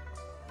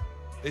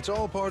 It's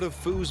all part of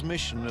Fu's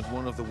mission at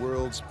one of the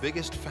world's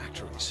biggest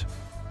factories.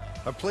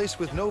 A place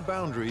with no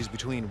boundaries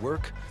between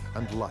work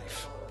and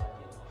life.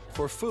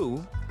 For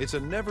Fu, it's a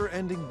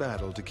never-ending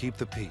battle to keep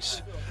the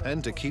peace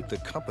and to keep the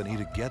company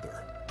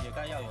together.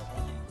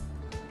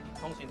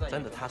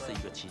 真的，它是一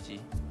个奇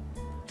迹。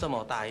这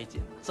么大一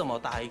间，这么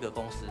大一个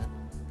公司。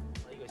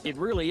 It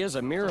really is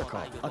a miracle.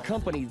 A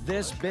company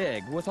this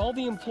big, with all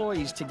the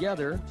employees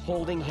together,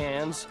 holding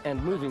hands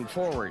and moving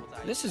forward.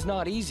 This is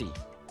not easy.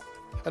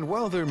 And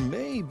while there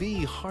may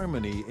be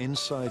harmony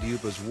inside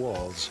Yupa's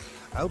walls,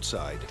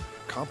 outside,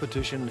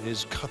 competition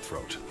is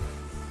cutthroat.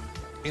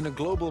 In a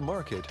global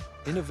market,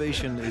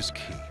 innovation is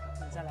key.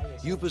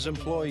 Yupa's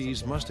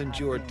employees must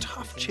endure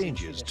tough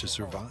changes to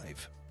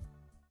survive.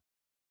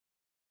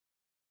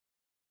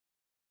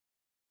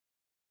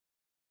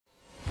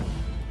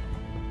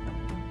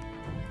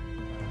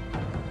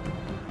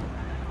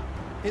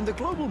 In the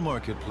global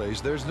marketplace,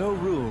 there's no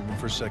room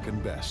for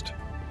second best.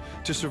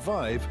 To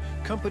survive,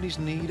 companies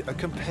need a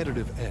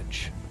competitive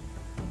edge.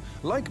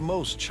 Like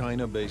most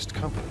China-based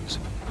companies,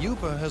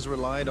 Yupa has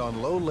relied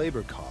on low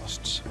labor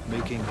costs,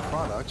 making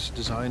products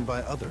designed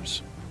by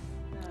others.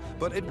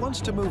 But it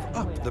wants to move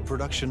up the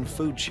production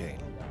food chain.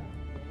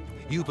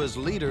 Yupa's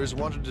leaders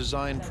want to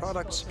design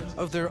products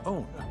of their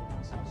own.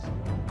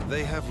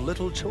 They have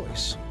little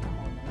choice.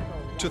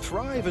 To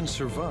thrive and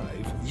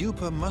survive,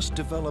 Yupa must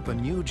develop a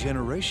new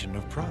generation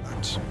of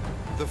products.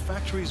 The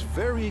factory's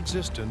very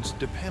existence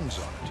depends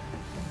on it.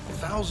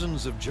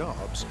 Thousands of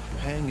jobs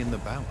hang in the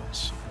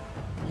balance.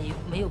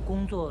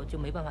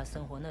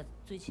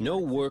 No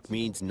work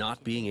means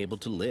not being able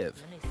to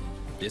live.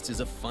 This is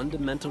a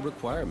fundamental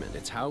requirement.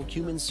 It's how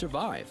humans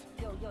survive.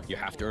 You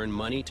have to earn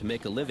money to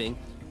make a living,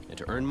 and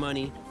to earn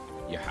money,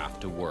 you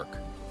have to work.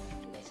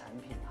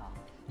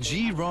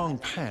 Ji-Rong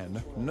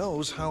Pan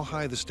knows how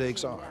high the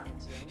stakes are.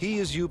 He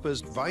is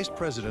Yupa's Vice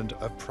President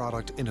of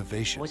Product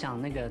Innovation.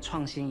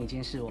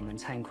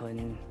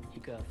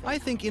 I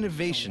think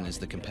innovation is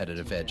the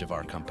competitive edge of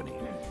our company,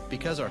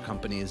 because our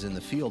company is in the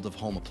field of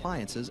home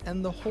appliances,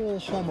 and the whole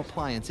home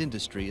appliance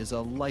industry is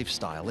a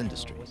lifestyle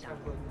industry.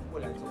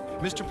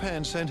 Mr.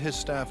 Pan sent his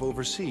staff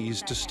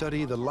overseas to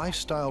study the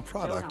lifestyle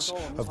products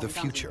of the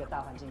future.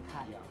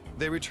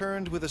 They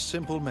returned with a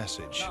simple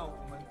message.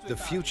 The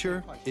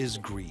future is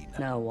green.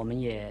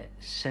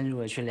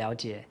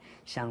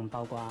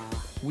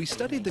 We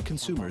studied the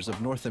consumers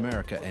of North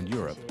America and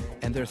Europe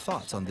and their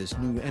thoughts on this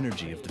new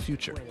energy of the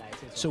future.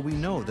 So we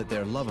know that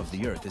their love of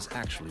the earth is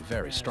actually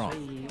very strong.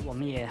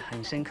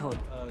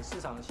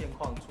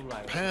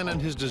 Pan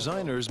and his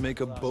designers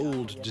make a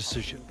bold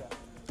decision.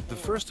 The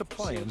first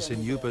appliance in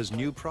Yupa's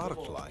new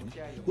product line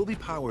will be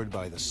powered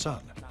by the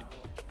sun.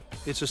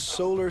 It's a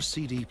solar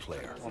CD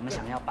player.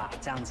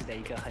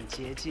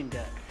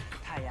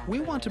 We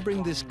want to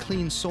bring this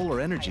clean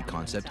solar energy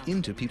concept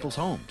into people's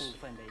homes.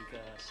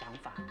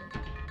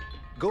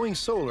 Going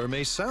solar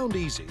may sound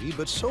easy,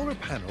 but solar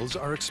panels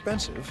are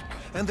expensive,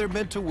 and they're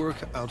meant to work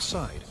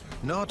outside,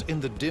 not in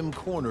the dim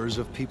corners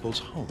of people's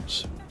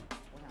homes.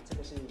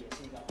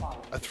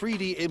 A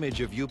 3D image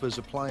of Yupa's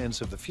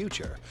appliance of the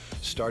future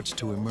starts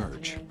to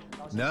emerge.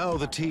 Now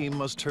the team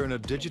must turn a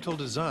digital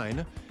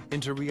design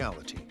into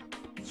reality.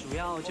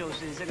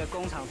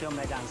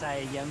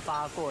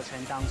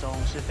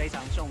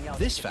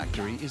 This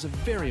factory is a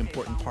very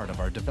important part of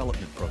our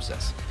development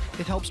process.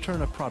 It helps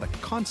turn a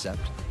product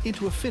concept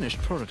into a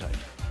finished prototype.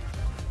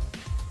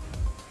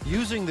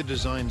 Using the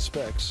design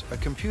specs, a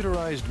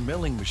computerized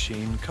milling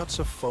machine cuts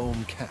a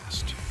foam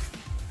cast.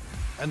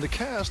 And the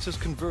cast is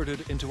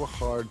converted into a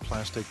hard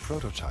plastic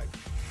prototype.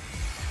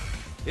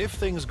 If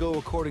things go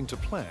according to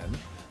plan,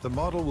 the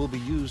model will be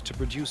used to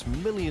produce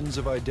millions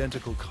of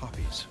identical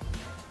copies.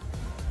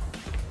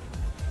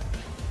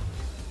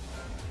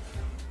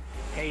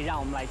 It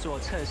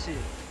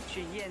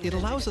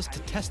allows us to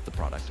test the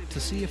product to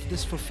see if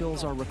this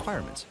fulfills our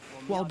requirements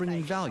while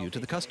bringing value to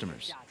the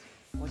customers.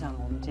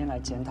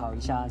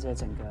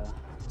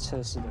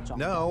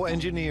 Now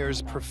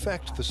engineers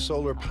perfect the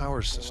solar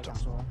power system.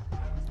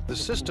 The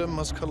system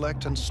must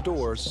collect and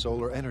store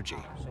solar energy.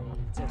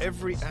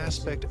 Every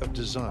aspect of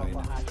design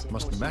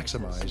must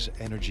maximize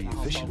energy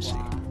efficiency.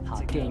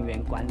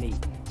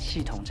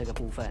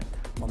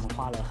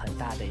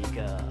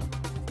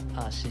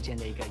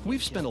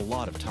 We've spent a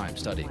lot of time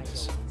studying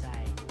this.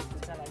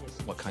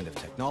 What kind of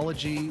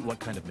technology, what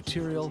kind of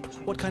material,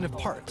 what kind of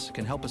parts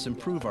can help us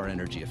improve our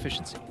energy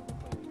efficiency?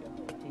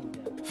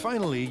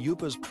 Finally,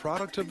 Yupa's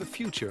product of the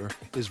future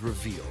is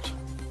revealed.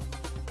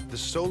 The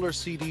solar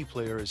CD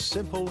player is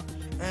simple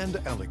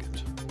and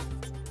elegant.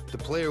 The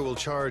player will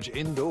charge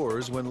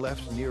indoors when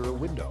left near a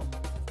window.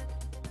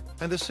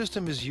 And the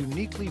system is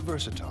uniquely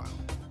versatile.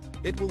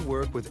 It will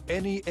work with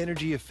any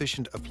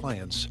energy-efficient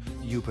appliance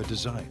Yupa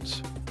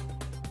designs.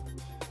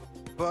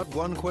 But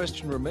one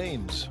question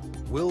remains.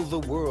 Will the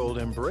world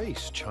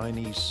embrace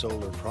Chinese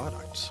solar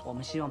products?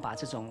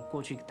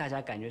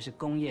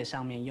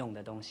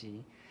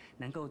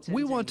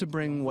 We want to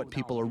bring what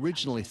people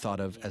originally thought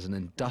of as an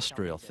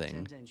industrial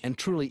thing and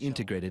truly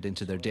integrate it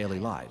into their daily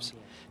lives,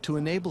 to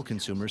enable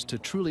consumers to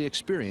truly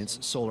experience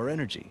solar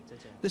energy.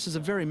 This is a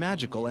very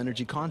magical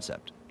energy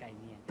concept.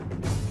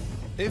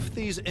 If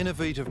these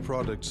innovative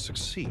products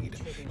succeed,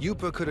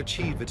 Yupa could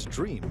achieve its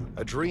dream,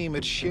 a dream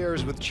it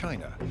shares with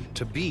China,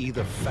 to be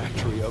the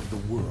factory of the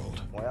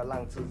world.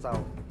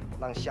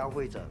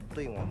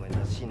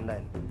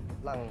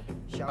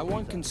 I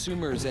want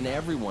consumers and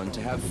everyone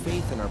to have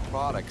faith in our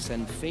products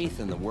and faith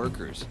in the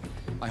workers.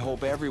 I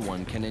hope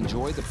everyone can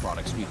enjoy the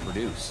products we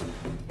produce.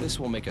 This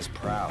will make us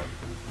proud.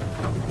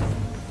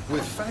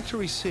 With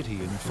Factory City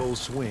in full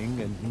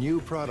swing and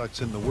new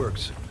products in the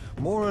works,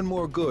 more and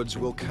more goods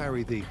will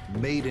carry the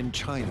Made in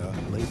China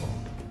label.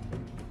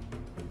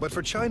 But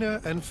for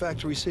China and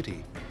Factory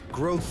City,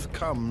 growth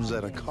comes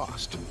at a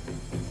cost.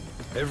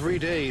 Every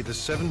day, the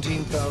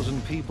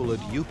 17,000 people at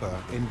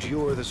Yupa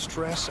endure the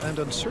stress and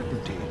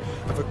uncertainty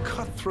of a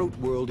cutthroat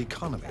world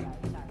economy.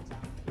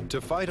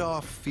 To fight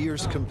off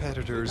fierce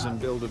competitors and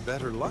build a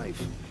better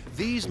life,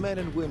 these men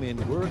and women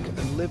work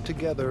and live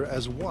together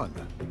as one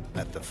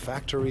at the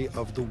factory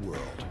of the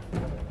world.